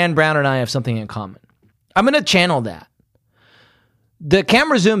where Dan Brown and I have something in common. I'm gonna channel that. The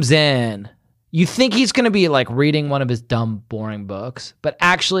camera zooms in. You think he's gonna be like reading one of his dumb, boring books, but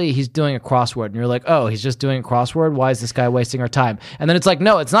actually he's doing a crossword, and you're like, oh, he's just doing a crossword. Why is this guy wasting our time? And then it's like,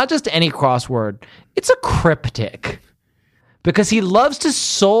 no, it's not just any crossword. It's a cryptic. Because he loves to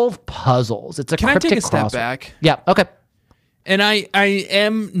solve puzzles. It's a Can I cryptic take a step crossword. back? Yeah. Okay. And I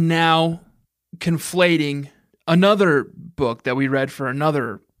am now conflating another book that we read for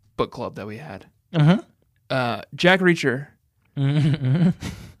another book club that we had. Jack Reacher.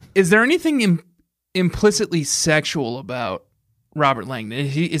 Is there anything implicitly sexual about Robert Langdon?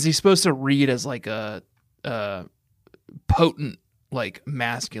 Is he supposed to read as like a potent, like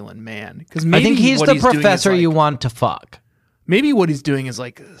masculine man? Because I think he's what the doing is, professor like- you want to fuck. Maybe what he's doing is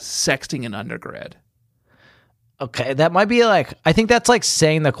like sexting an undergrad. Okay, that might be like, I think that's like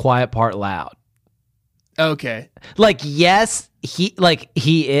saying the quiet part loud. Okay, Like, yes, he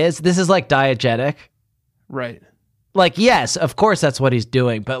is. This is like diegetic. right. Like, yes, of course that's what he's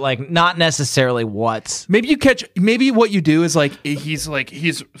doing, but like not necessarily what's. Maybe what you do is like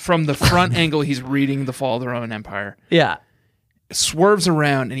he's from the front angle, he's reading The Fall of the Roman Empire, Yeah. swerves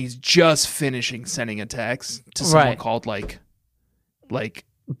around, and he's just finishing sending a text to someone Right. called like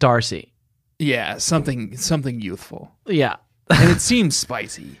Darcy. yeah, something youthful. Yeah. And it seems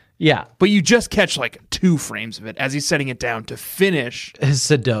spicy. Yeah. But you just catch like 2 frames of it as he's setting it down to finish His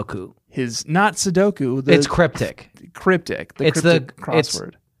Sudoku. his not Sudoku, It's cryptic. cryptic. It's Cryptic the-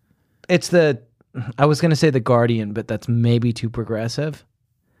 crossword. It's I was going to say the Guardian, but that's maybe too progressive.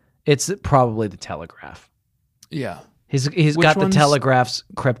 It's probably the Telegraph. Yeah. He's Which got the one's- Telegraph's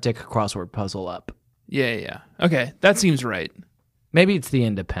cryptic crossword puzzle up. Yeah. Okay, that seems right. Maybe it's the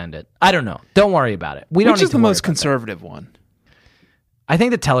Independent. I don't know. Don't worry about it. We don't Which need is to the worry most about conservative one? that. I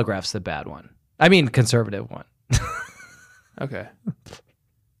think the Telegraph's the bad one. I mean, conservative one. Okay.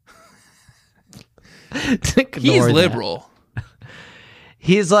 Ignore He's that. liberal.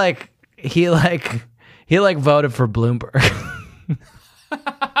 He's like he voted for Bloomberg.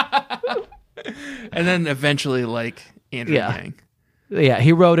 And then eventually like Andrew Yeah. Yang. Yeah,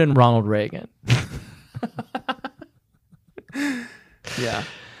 he wrote in Ronald Reagan. Yeah.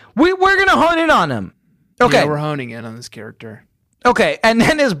 We're gonna hone in on him. Okay. Yeah, we're honing in on this character. Okay, and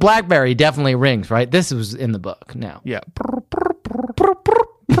then his BlackBerry definitely rings, right? This was in the book now. Yeah.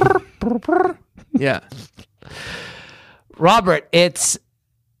 Yeah. Robert, it's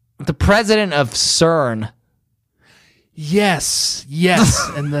the president of CERN. Yes.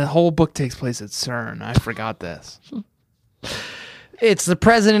 And the whole book takes place at CERN. I forgot this. It's the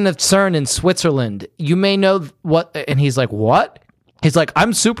president of CERN in Switzerland. You may know what, and he's like, what? He's like,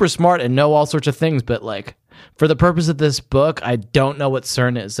 I'm super smart and know all sorts of things, but like, for the purpose of this book, I don't know what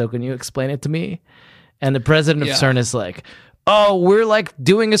CERN is. So can you explain it to me? And the president of Yeah. CERN is like, oh, we're like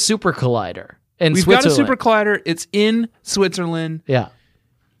doing a super collider in We've got a Switzerland. super collider. It's in Switzerland. Yeah.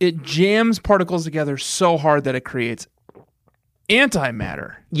 It jams particles together so hard that it creates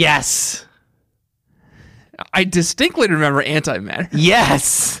antimatter. Yes. I distinctly remember antimatter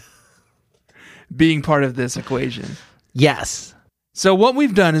Yes. being part of this equation. Yes. So what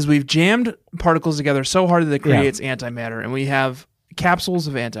we've done is we've jammed particles together so hard that it creates antimatter, and we have capsules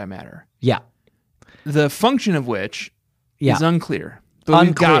of antimatter, Yeah. the function of which Yeah. is unclear. But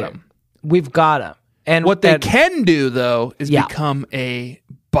we've got them. We've got them. And What they and- can do, though, is Yeah. become a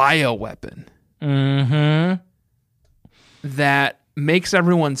bioweapon Mhm. that makes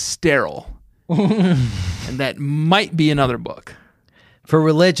everyone sterile. And that might be another book. For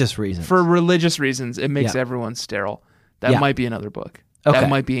religious reasons. For religious reasons, it makes Yeah. everyone sterile. That Yeah. might be another book. Okay. That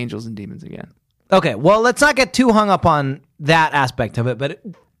might be Angels and Demons again. Okay, well, let's not get too hung up on that aspect of it, but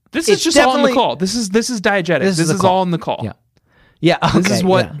This is just all in the call. This is diegetic. This is all in the call. Yeah. Yeah, okay, This is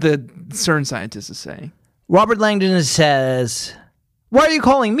what the CERN scientist is saying. Robert Langdon says, why are you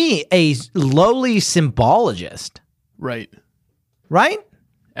calling me a lowly symbologist? Right. Right?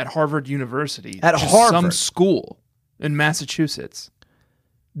 At Harvard University. At just Harvard. some school in Massachusetts.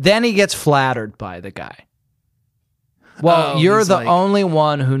 Then he gets flattered by the guy. Well, you're the only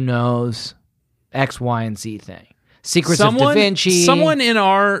one who knows X, Y, and Z thing. Secrets of Da Vinci. Someone in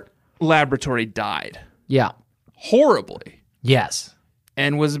our laboratory died. Yeah. Horribly. Yes.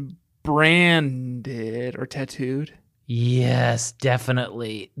 And was branded or tattooed. Yes,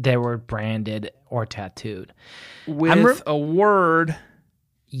 definitely. They were branded or tattooed. With a word.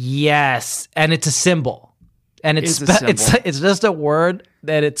 Yes. And it's a symbol. And it's just a word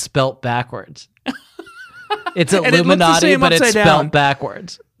that it's spelt backwards. It's Illuminati, but it's spelled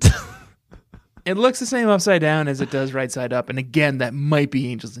backwards. It looks the same upside down as it does right side up. And again, that might be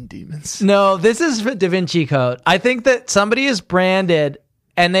Angels and Demons. No, this is Da Vinci Code. I think that somebody is branded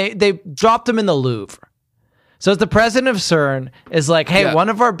and they dropped him in the Louvre. So the president of CERN is like, hey, one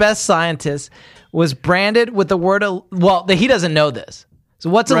of our best scientists was branded with the word, he doesn't know this. So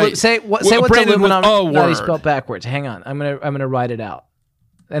what's say what's Illuminati spelled backwards? Hang on. I'm gonna write it out.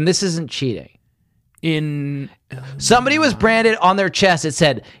 And this isn't cheating. Somebody was branded on their chest. It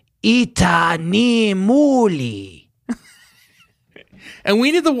said Itanimuli. And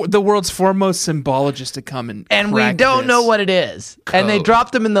we need the world's foremost symbologist to come and we don't know what it is. Code. And they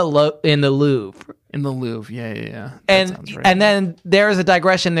dropped him in the Louvre. In the Louvre, yeah. And then there's a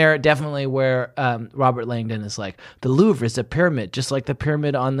digression there, definitely, where Robert Langdon is like, the Louvre is a pyramid, just like the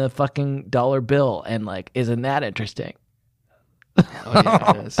pyramid on the fucking dollar bill, and like, isn't that interesting? Oh,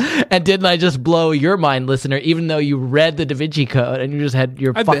 yeah, it is. And didn't I just blow your mind, listener? Even though you read the Da Vinci Code and you just had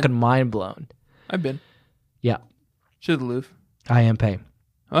your mind blown. I've been. Yeah. To the Louvre. I am pay.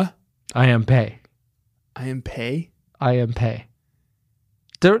 What? I am pay. I am pay. I am pay.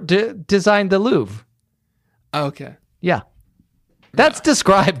 Designed the Louvre. Oh, okay. Yeah. That's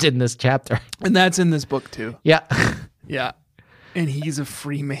described in this chapter. And that's in this book too. Yeah. Yeah. And he's a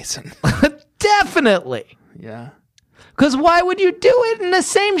Freemason. Definitely. Yeah. Because why would you do it in the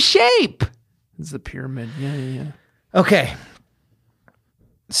same shape? It's the pyramid. Yeah. Okay.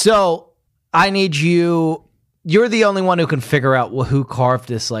 So I need you. You're the only one who can figure out who carved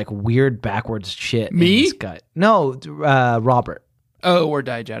this like weird backwards shit. Me? In this guy. No, Robert. Oh, we're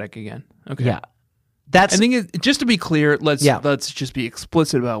diegetic again. Okay. Yeah. I think just to be clear, let's just be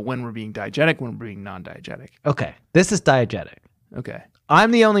explicit about when we're being diegetic, when we're being non-diegetic. Okay. This is diegetic. Okay. I'm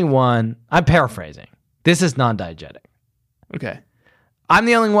the only one. I'm paraphrasing. This is non-diegetic. Okay. I'm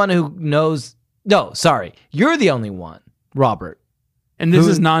the only one who knows. No, sorry. You're the only one, Robert. And this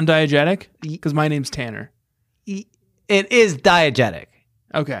is non-diegetic? Because my name's Tanner. It is diegetic.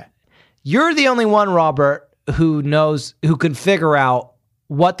 Okay. You're the only one, Robert, who can figure out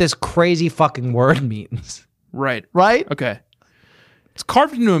what this crazy fucking word means. Right. Right? Okay. It's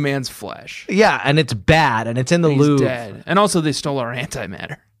carved into a man's flesh. Yeah, and it's bad, and it's in the Louvre. Dead. And also they stole our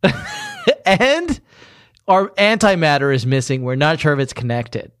antimatter. And our antimatter is missing. We're not sure if it's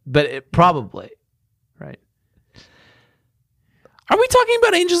connected, but it probably. Right. Are we talking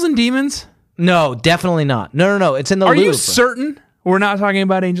about Angels and Demons? No, definitely not. No. It's in the Louvre. Are you certain we're not talking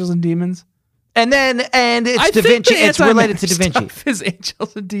about Angels and Demons? And it's Da Vinci. It's related to Da Vinci. Is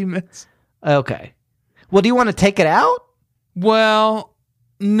Angels and Demons. Okay. Well, do you want to take it out? Well,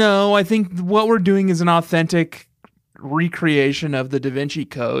 no. I think what we're doing is an authentic recreation of the Da Vinci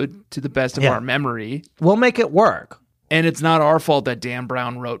Code to the best of our memory. We'll make it work. And it's not our fault that Dan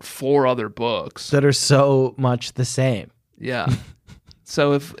Brown wrote 4 other books that are so much the same. Yeah.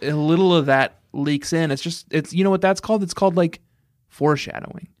 So if a little of that leaks in, it's you know what that's called? It's called like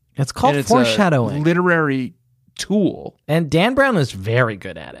foreshadowing. It's called foreshadowing. It's a literary tool. And Dan Brown is very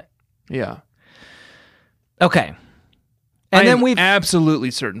good at it. Yeah. Okay. And then we've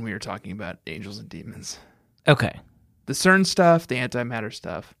absolutely certain we are talking about Angels and Demons. Okay. The CERN stuff, the antimatter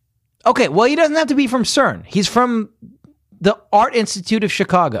stuff. Okay, well, he doesn't have to be from CERN. He's from the Art Institute of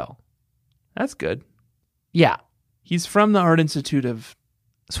Chicago. That's good. Yeah. He's from the Art Institute of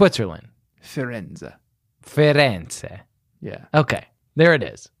Switzerland. Firenze. Yeah. Okay. There it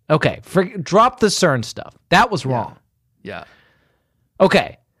is. Okay. Drop the CERN stuff. That was wrong. Yeah.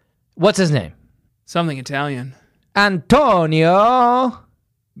 Okay. What's his name? Something Italian. Antonio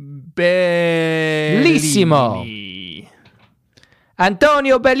Bellissimo.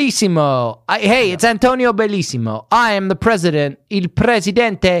 Antonio Bellissimo. It's Antonio Bellissimo. I am il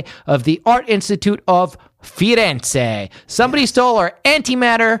presidente of the Art Institute of Firenze. Somebody stole our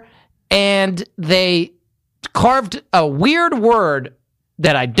antimatter and they carved a weird word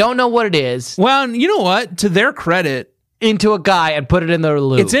that I don't know what it is Well, you know what? To their credit, into a guy and put it in the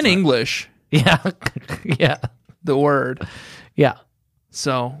Louvre. it's in English, Yeah. Yeah. the word. Yeah.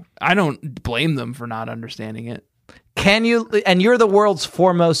 So I don't blame them for not understanding it. And you're the world's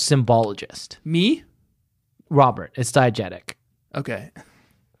foremost symbologist. Me? Robert, it's diegetic. Okay.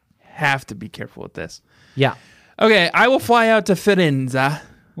 Have to be careful with this. Yeah. Okay, I will fly out to Firenze.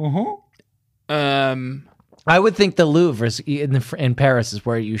 I would think the Louvre is in Paris is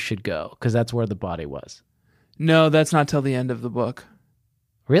where you should go because that's where the body was. No, that's not till the end of the book.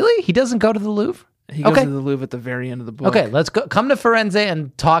 Really? He doesn't go to the Louvre? He goes to the Louvre at the very end of the book. Okay, let's go. Come to Firenze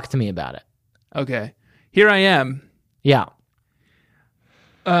and talk to me about it. Okay. Here I am. Yeah.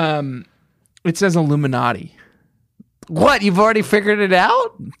 It says Illuminati. What? You've already figured it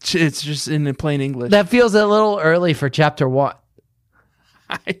out? It's just in plain English. That feels a little early for chapter 1.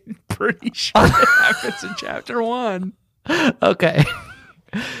 I'm pretty sure it happens in chapter 1. Okay.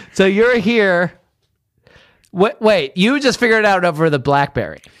 So you're here. Wait, you just figured it out over the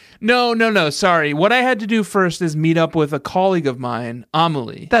BlackBerry. No. Sorry. What I had to do first is meet up with a colleague of mine,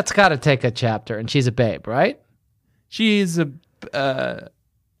 Amelie. That's got to take a chapter, and she's a babe, right? She's a,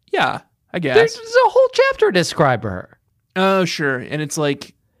 yeah, I guess. There's a whole chapter to describe her. Oh, sure. And it's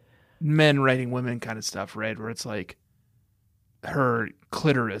like men writing women kind of stuff, right? Where it's like her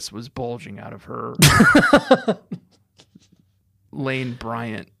clitoris was bulging out of her Lane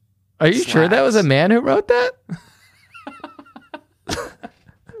Bryant. Are you sure that was a man who wrote that?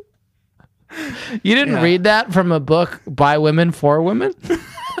 You didn't read that from a book by women for women?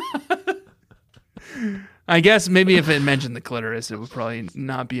 I guess maybe if it mentioned the clitoris, it would probably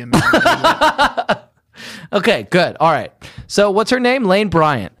not be a man. Okay, good. All right. So what's her name? Lane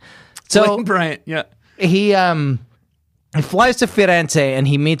Bryant. So Lane Bryant, yeah. he flies to Firenze and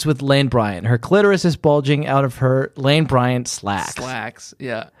he meets with Lane Bryant. Her clitoris is bulging out of her Lane Bryant slacks. Slacks,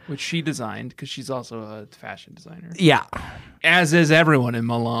 yeah. Which she designed because she's also a fashion designer. Yeah. As is everyone in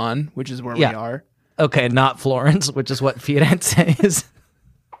Milan, which is where we are. Okay, not Florence, which is what Firenze is.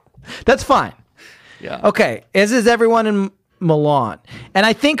 That's fine. Yeah. Okay, as is everyone in Milan. And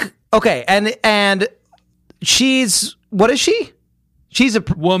I think, okay, and she's, what is she? She's a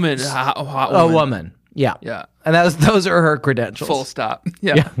woman. Hot woman. A woman. Yeah. Yeah. And those are her credentials. Full stop.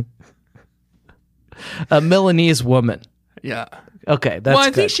 Yeah. A Milanese woman. Yeah. Okay, that's well, I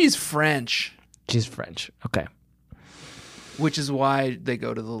good. think she's French. She's French. Okay. Which is why they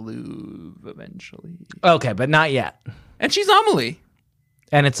go to the Louvre eventually. Okay, but not yet. And she's Amelie.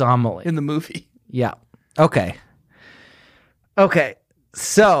 And it's Amelie. In the movie. Yeah. Okay. Okay.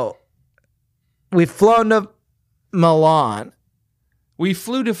 So we've flown to Milan. We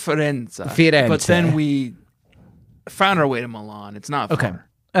flew to Firenze. Firenze. But then we found our way to Milan. It's not far.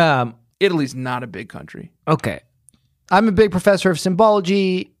 Okay. Italy's not a big country. Okay. I'm a big professor of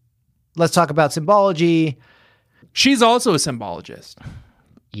symbology. Let's talk about symbology. She's also a symbologist.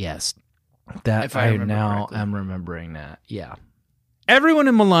 Yes. That If I remember correctly. I'm remembering that. Yeah. Everyone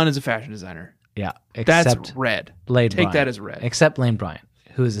in Milan is a fashion designer. Yeah. That's red. Lane Take Bryant. that as red. Except Lane Bryant,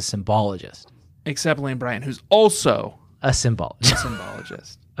 who is a symbologist. Except Lane Bryant, who's also a symbologist. A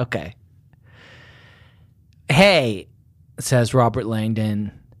symbologist. Okay. Hey, says Robert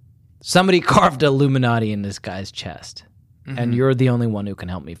Langdon, somebody carved Illuminati in this guy's chest. Mm-hmm. And you're the only one who can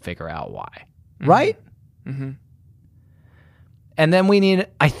help me figure out why. Mm-hmm. Right? Mm-hmm. And then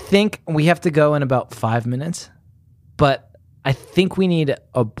I think we have to go in about 5 minutes, but I think we need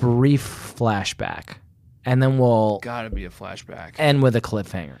a brief flashback. And then we'll... Gotta be a flashback. End with a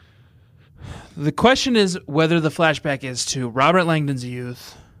cliffhanger. The question is whether the flashback is to Robert Langdon's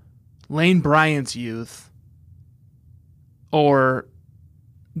youth, Lane Bryant's youth, or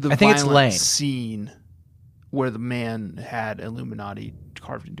the violent scene where the man had Illuminati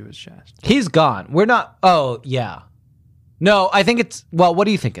carved into his chest. He's gone. We're not... Oh, yeah. No, I think it's... Well, what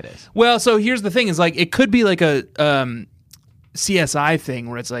do you think it is? Well, so here's the thing. Is like it could be like a CSI thing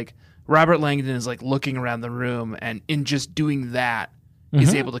where it's like Robert Langdon is like looking around the room and in just doing that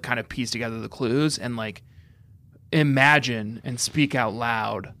is able to kind of piece together the clues and like imagine and speak out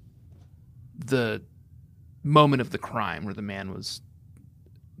loud the moment of the crime where the man was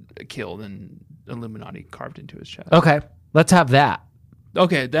killed and Illuminati carved into his chest. Okay, let's have that.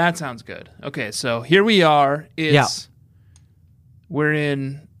 Okay, that sounds good. Okay, so here we are. We're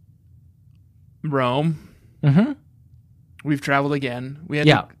in Rome. Mm-hmm. We've traveled again. We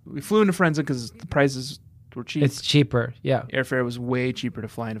flew into Firenze because the prices were cheap. It's cheaper, yeah. Airfare was way cheaper to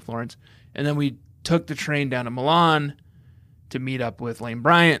fly into Florence. And then we took the train down to Milan to meet up with Lane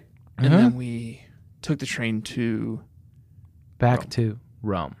Bryant. And then we took the train to back to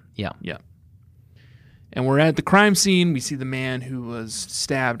Rome. Yeah. Yeah. And we're at the crime scene. We see the man who was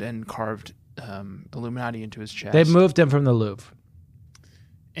stabbed and carved Illuminati into his chest. They've moved him from the Louvre.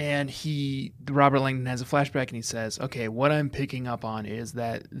 And Robert Langdon has a flashback and he says, okay, what I'm picking up on is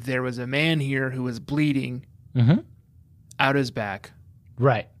that there was a man here who was bleeding out his back.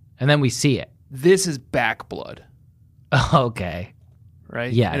 Right. And then we see it. This is back blood. Okay.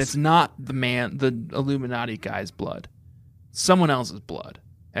 Right? Yes. And it's not the Illuminati guy's blood. Someone else's blood.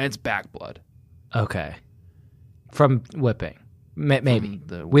 And it's back blood. Okay. From whipping. Maybe.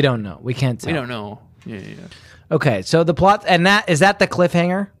 From we don't know. We can't tell. We don't know. Yeah. Okay, so the plot, and is that the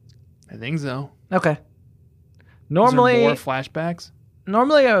cliffhanger? I think so. Okay. Is Normally, there more flashbacks?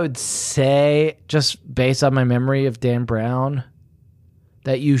 Normally, I would say, just based on my memory of Dan Brown,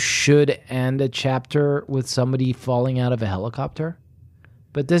 that you should end a chapter with somebody falling out of a helicopter.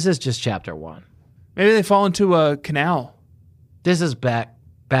 But this is just chapter 1. Maybe they fall into a canal. This is back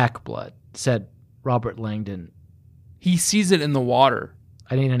blood, said Robert Langdon. He sees it in the water.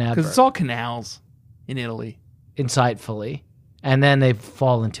 I need an adverb. Because it's all canals in Italy. Insightfully. And then they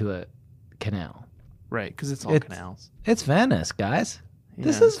fall into a canal. Right, because it's all canals. It's Venice, guys. Yeah,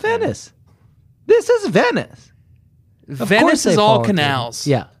 this is Venice. This is Venice. Venice is all canals.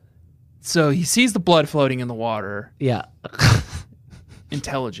 Yeah. So he sees the blood floating in the water. Yeah.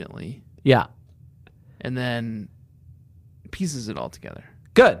 Intelligently. Yeah. And then pieces it all together.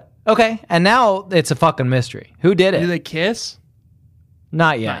 Good. Okay. And now it's a fucking mystery. Who did it? Do they kiss?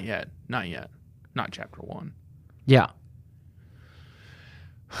 Not yet. Not yet. Not chapter 1. Yeah.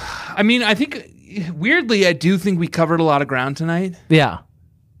 I mean, I think, weirdly, I do think we covered a lot of ground tonight. Yeah.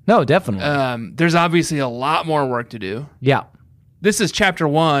 No, definitely. There's obviously a lot more work to do. Yeah. This is chapter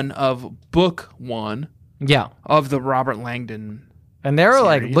 1 of book 1. Yeah. Of the Robert Langdon And there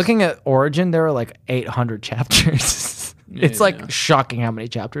are series. looking at Origin, there are 800 chapters. It's shocking how many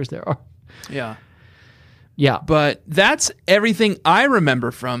chapters there are. Yeah. Yeah. But that's everything I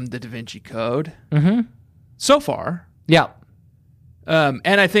remember from the Da Vinci Code so far. Yeah. And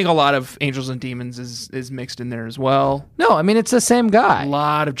I think a lot of Angels and Demons is mixed in there as well. No, I mean, it's the same guy. A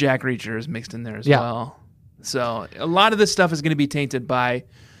lot of Jack Reacher is mixed in there as Yeah. well. So a lot of this stuff is going to be tainted by,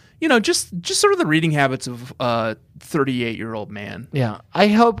 just sort of the reading habits of a 38-year-old man. Yeah. I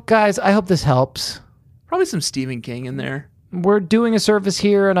hope this helps. Probably some Stephen King in there. We're doing a service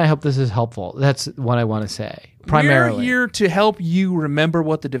here, and I hope this is helpful. That's what I want to say, primarily. We're here to help you remember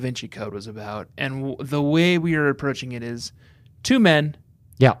what the Da Vinci Code was about. And the way we are approaching it is 2 men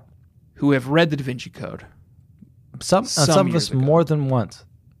who have read the Da Vinci Code. Some of us more than once.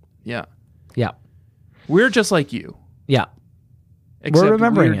 Yeah. Yeah. We're just like you. Yeah. Except we're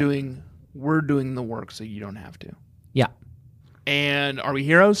remembering we're doing the work so you don't have to. Yeah. And are we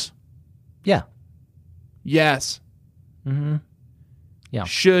heroes? Yeah. Yes. Mm-hmm. Yeah.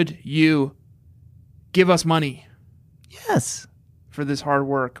 Should you give us money? Yes. For this hard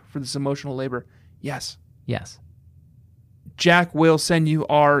work, for this emotional labor? Yes. Yes. Jack will send you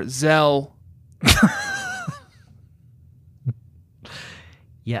our Zelle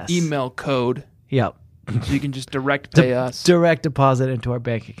yes. email code. Yep. So you can just direct pay us. Direct deposit into our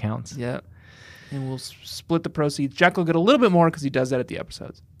bank accounts. Yep. And we'll split the proceeds. Jack will get a little bit more because he does that at the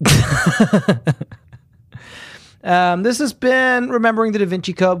episodes. This has been Remembering the Da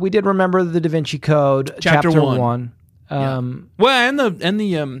Vinci Code. We did remember the Da Vinci Code, chapter 1. Well, and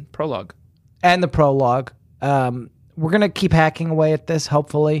the prologue. And the prologue. We're going to keep hacking away at this,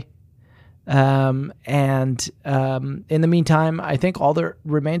 hopefully. And in the meantime, I think all that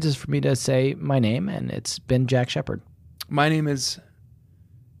remains is for me to say my name, and it's been Jack Shepard. My name is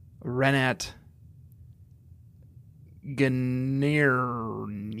Renat Gniernig.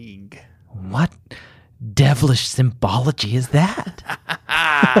 What devilish symbology is that?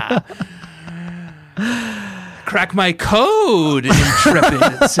 Crack my code,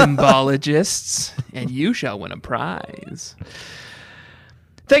 intrepid symbologists, and you shall win a prize.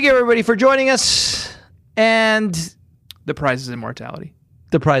 Thank you, everybody, for joining us. And the prize is immortality.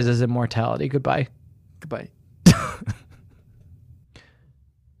 The prize is immortality. Goodbye. Goodbye.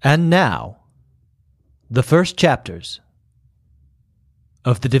 And now, the first chapters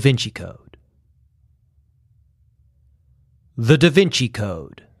of the Da Vinci Code. The Da Vinci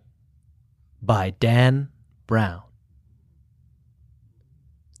Code by Dan Brown.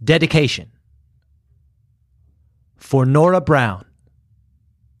 Dedication. For Nora Brown,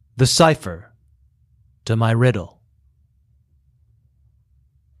 the cipher to my riddle.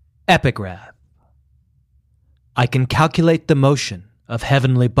 Epigraph. I can calculate the motion of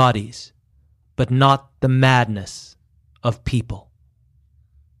heavenly bodies, but not the madness of people.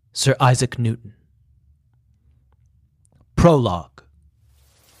 Sir Isaac Newton. Prologue.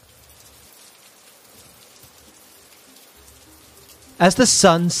 As the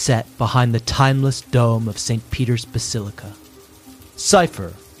sun set behind the timeless dome of St. Peter's Basilica,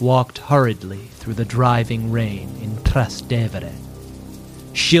 Cypher walked hurriedly through the driving rain in Trastevere,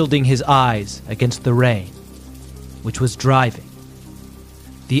 shielding his eyes against the rain, which was driving.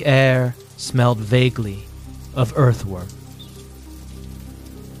 The air smelled vaguely of earthworms.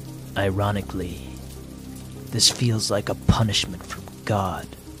 Ironically, this feels like a punishment from God,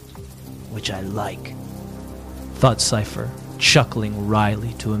 which I like, thought Cypher, chuckling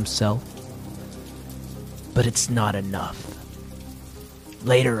wryly to himself. But it's not enough.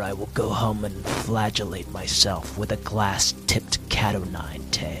 Later I will go home and flagellate myself with a glass-tipped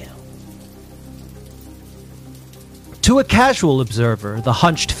cat-o'-nine tail. To a casual observer, the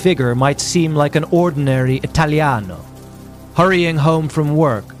hunched figure might seem like an ordinary Italiano, hurrying home from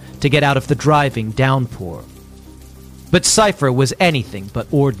work to get out of the driving downpour. But Cypher was anything but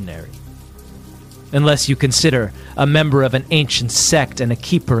ordinary. Unless you consider a member of an ancient sect and a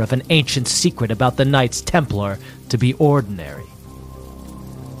keeper of an ancient secret about the Knights Templar to be ordinary.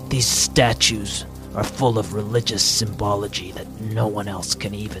 These statues are full of religious symbology that no one else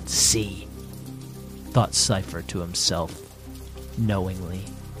can even see, thought Cypher to himself, knowingly.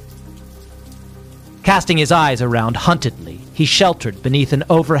 Casting his eyes around huntedly, he sheltered beneath an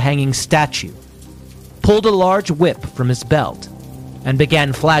overhanging statue, pulled a large whip from his belt, and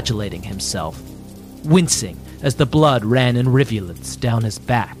began flagellating himself, wincing as the blood ran in rivulets down his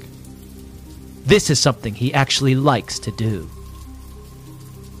back. This is something he actually likes to do.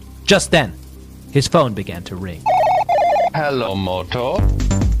 Just then, his phone began to ring. Hello, Moto.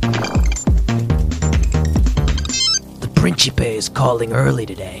 The Principe is calling early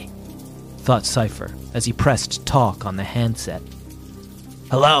today, thought Cypher as he pressed talk on the handset.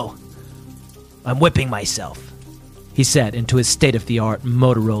 Hello? I'm whipping myself, he said into his state-of-the-art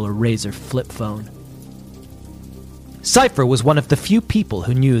Motorola Razr flip phone. Cypher was one of the few people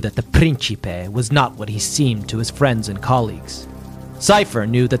who knew that the Principe was not what he seemed to his friends and colleagues. Cypher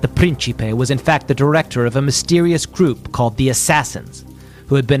knew that the Principe was in fact the director of a mysterious group called the Assassins,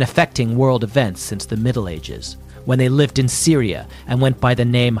 who had been affecting world events since the Middle Ages, when they lived in Syria and went by the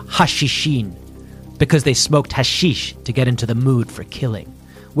name Hashishin, because they smoked hashish to get into the mood for killing,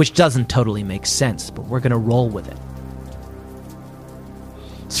 which doesn't totally make sense, but we're gonna roll with it.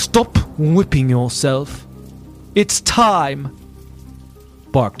 Stop whipping yourself. It's time,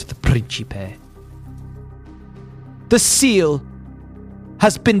 barked the Principe. The seal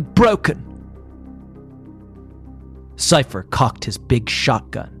has been broken. Cypher cocked his big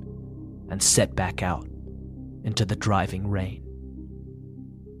shotgun and set back out into the driving rain.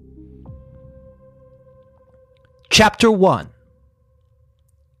 Chapter 1.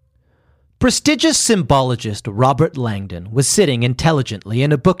 Prestigious symbologist Robert Langdon was sitting intelligently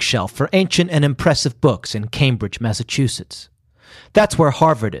in a bookshelf for ancient and impressive books in Cambridge, Massachusetts. That's where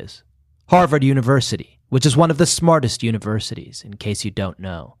Harvard is. Harvard University, which is one of the smartest universities, in case you don't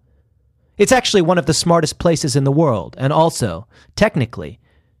know. It's actually one of the smartest places in the world, and also, technically,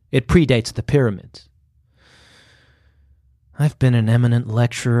 it predates the pyramids. I've been an eminent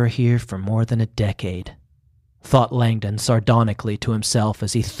lecturer here for more than a decade, thought Langdon sardonically to himself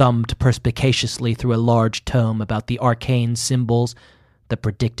as he thumbed perspicaciously through a large tome about the arcane symbols that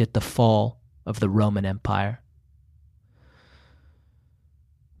predicted the fall of the Roman Empire.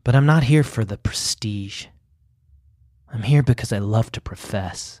 But I'm not here for the prestige. I'm here because I love to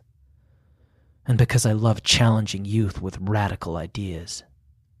profess, and because I love challenging youth with radical ideas.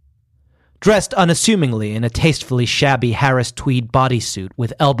 Dressed unassumingly in a tastefully shabby Harris tweed bodysuit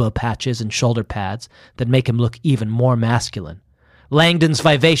with elbow patches and shoulder pads that make him look even more masculine, Langdon's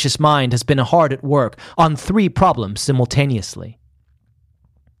vivacious mind has been hard at work on 3 problems simultaneously.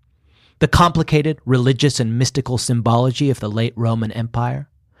 The complicated religious and mystical symbology of the late Roman Empire,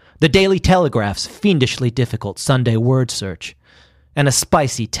 the Daily Telegraph's fiendishly difficult Sunday word search, and a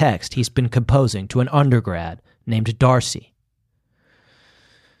spicy text he's been composing to an undergrad named Darcy.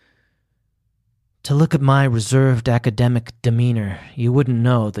 To look at my reserved academic demeanor, you wouldn't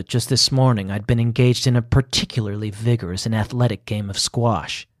know that just this morning I'd been engaged in a particularly vigorous and athletic game of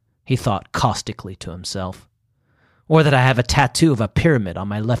squash, he thought caustically to himself. Or that I have a tattoo of a pyramid on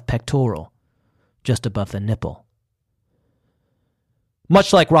my left pectoral, just above the nipple.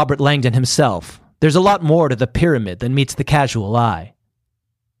 Much like Robert Langdon himself, there's a lot more to the pyramid than meets the casual eye.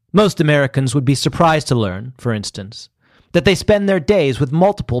 Most Americans would be surprised to learn, for instance, that they spend their days with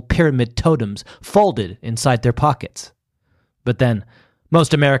multiple pyramid totems folded inside their pockets. But then,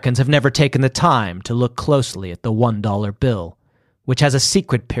 most Americans have never taken the time to look closely at the $1 bill, which has a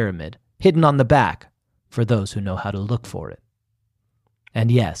secret pyramid hidden on the back for those who know how to look for it.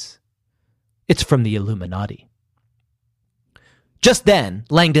 And yes, it's from the Illuminati. Just then,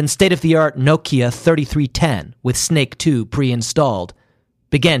 Langdon's state-of-the-art Nokia 3310, with Snake 2 pre-installed,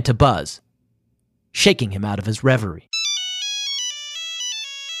 began to buzz, shaking him out of his reverie.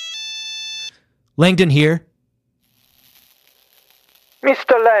 Langdon here.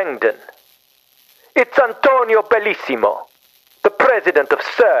 Mr. Langdon, it's Antonio Bellissimo, the president of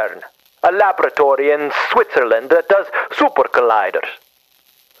CERN, a laboratory in Switzerland that does super colliders.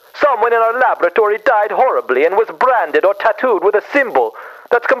 Someone in our laboratory died horribly and was branded or tattooed with a symbol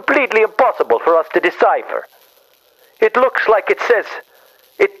that's completely impossible for us to decipher. It looks like it says,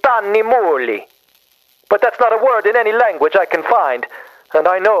 Itanni Muli, but that's not a word in any language I can find, and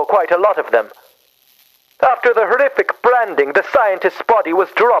I know quite a lot of them. After the horrific branding, the scientist's body was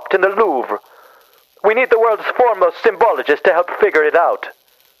dropped in the Louvre. We need the world's foremost symbologist to help figure it out.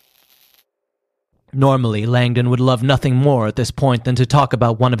 Normally, Langdon would love nothing more at this point than to talk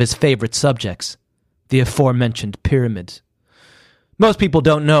about one of his favorite subjects, the aforementioned pyramids. Most people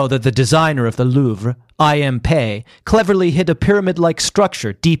don't know that the designer of the Louvre, I.M. Pei, cleverly hid a pyramid-like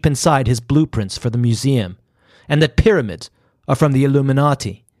structure deep inside his blueprints for the museum, and that pyramids are from the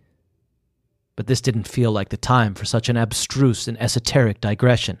Illuminati. But this didn't feel like the time for such an abstruse and esoteric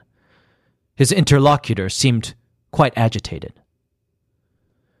digression. His interlocutor seemed quite agitated.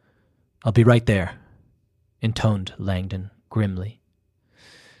 "I'll be right there," intoned Langdon grimly.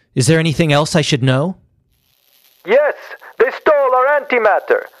 "Is there anything else I should know?" Yes, they stole our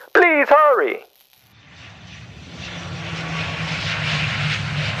antimatter. Please hurry.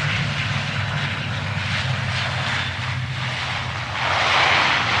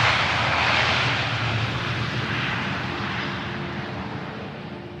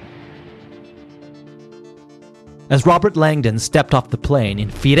 As Robert Langdon stepped off the plane in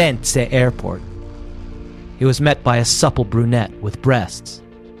Firenze Airport, he was met by a supple brunette with breasts.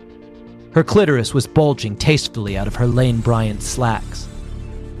 Her clitoris was bulging tastefully out of her Lane Bryant slacks.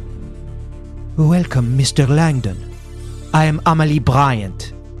 "Welcome, Mr. Langdon. I am Amelie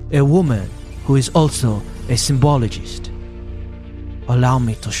Bryant, a woman who is also a symbologist. Allow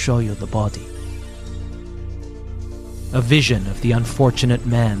me to show you the body." A vision of the unfortunate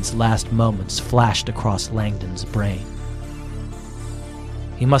man's last moments flashed across Langdon's brain.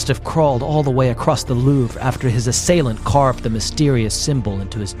 He must have crawled all the way across the Louvre after his assailant carved the mysterious symbol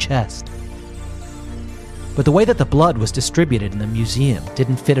into his chest. But the way that the blood was distributed in the museum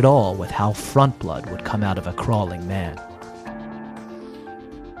didn't fit at all with how front blood would come out of a crawling man.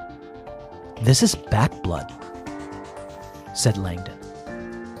 "This is back blood," said Langdon.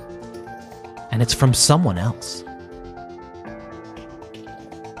 "And it's from someone else."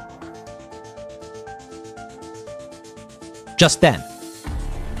 Just then,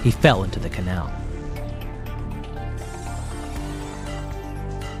 he fell into the canal.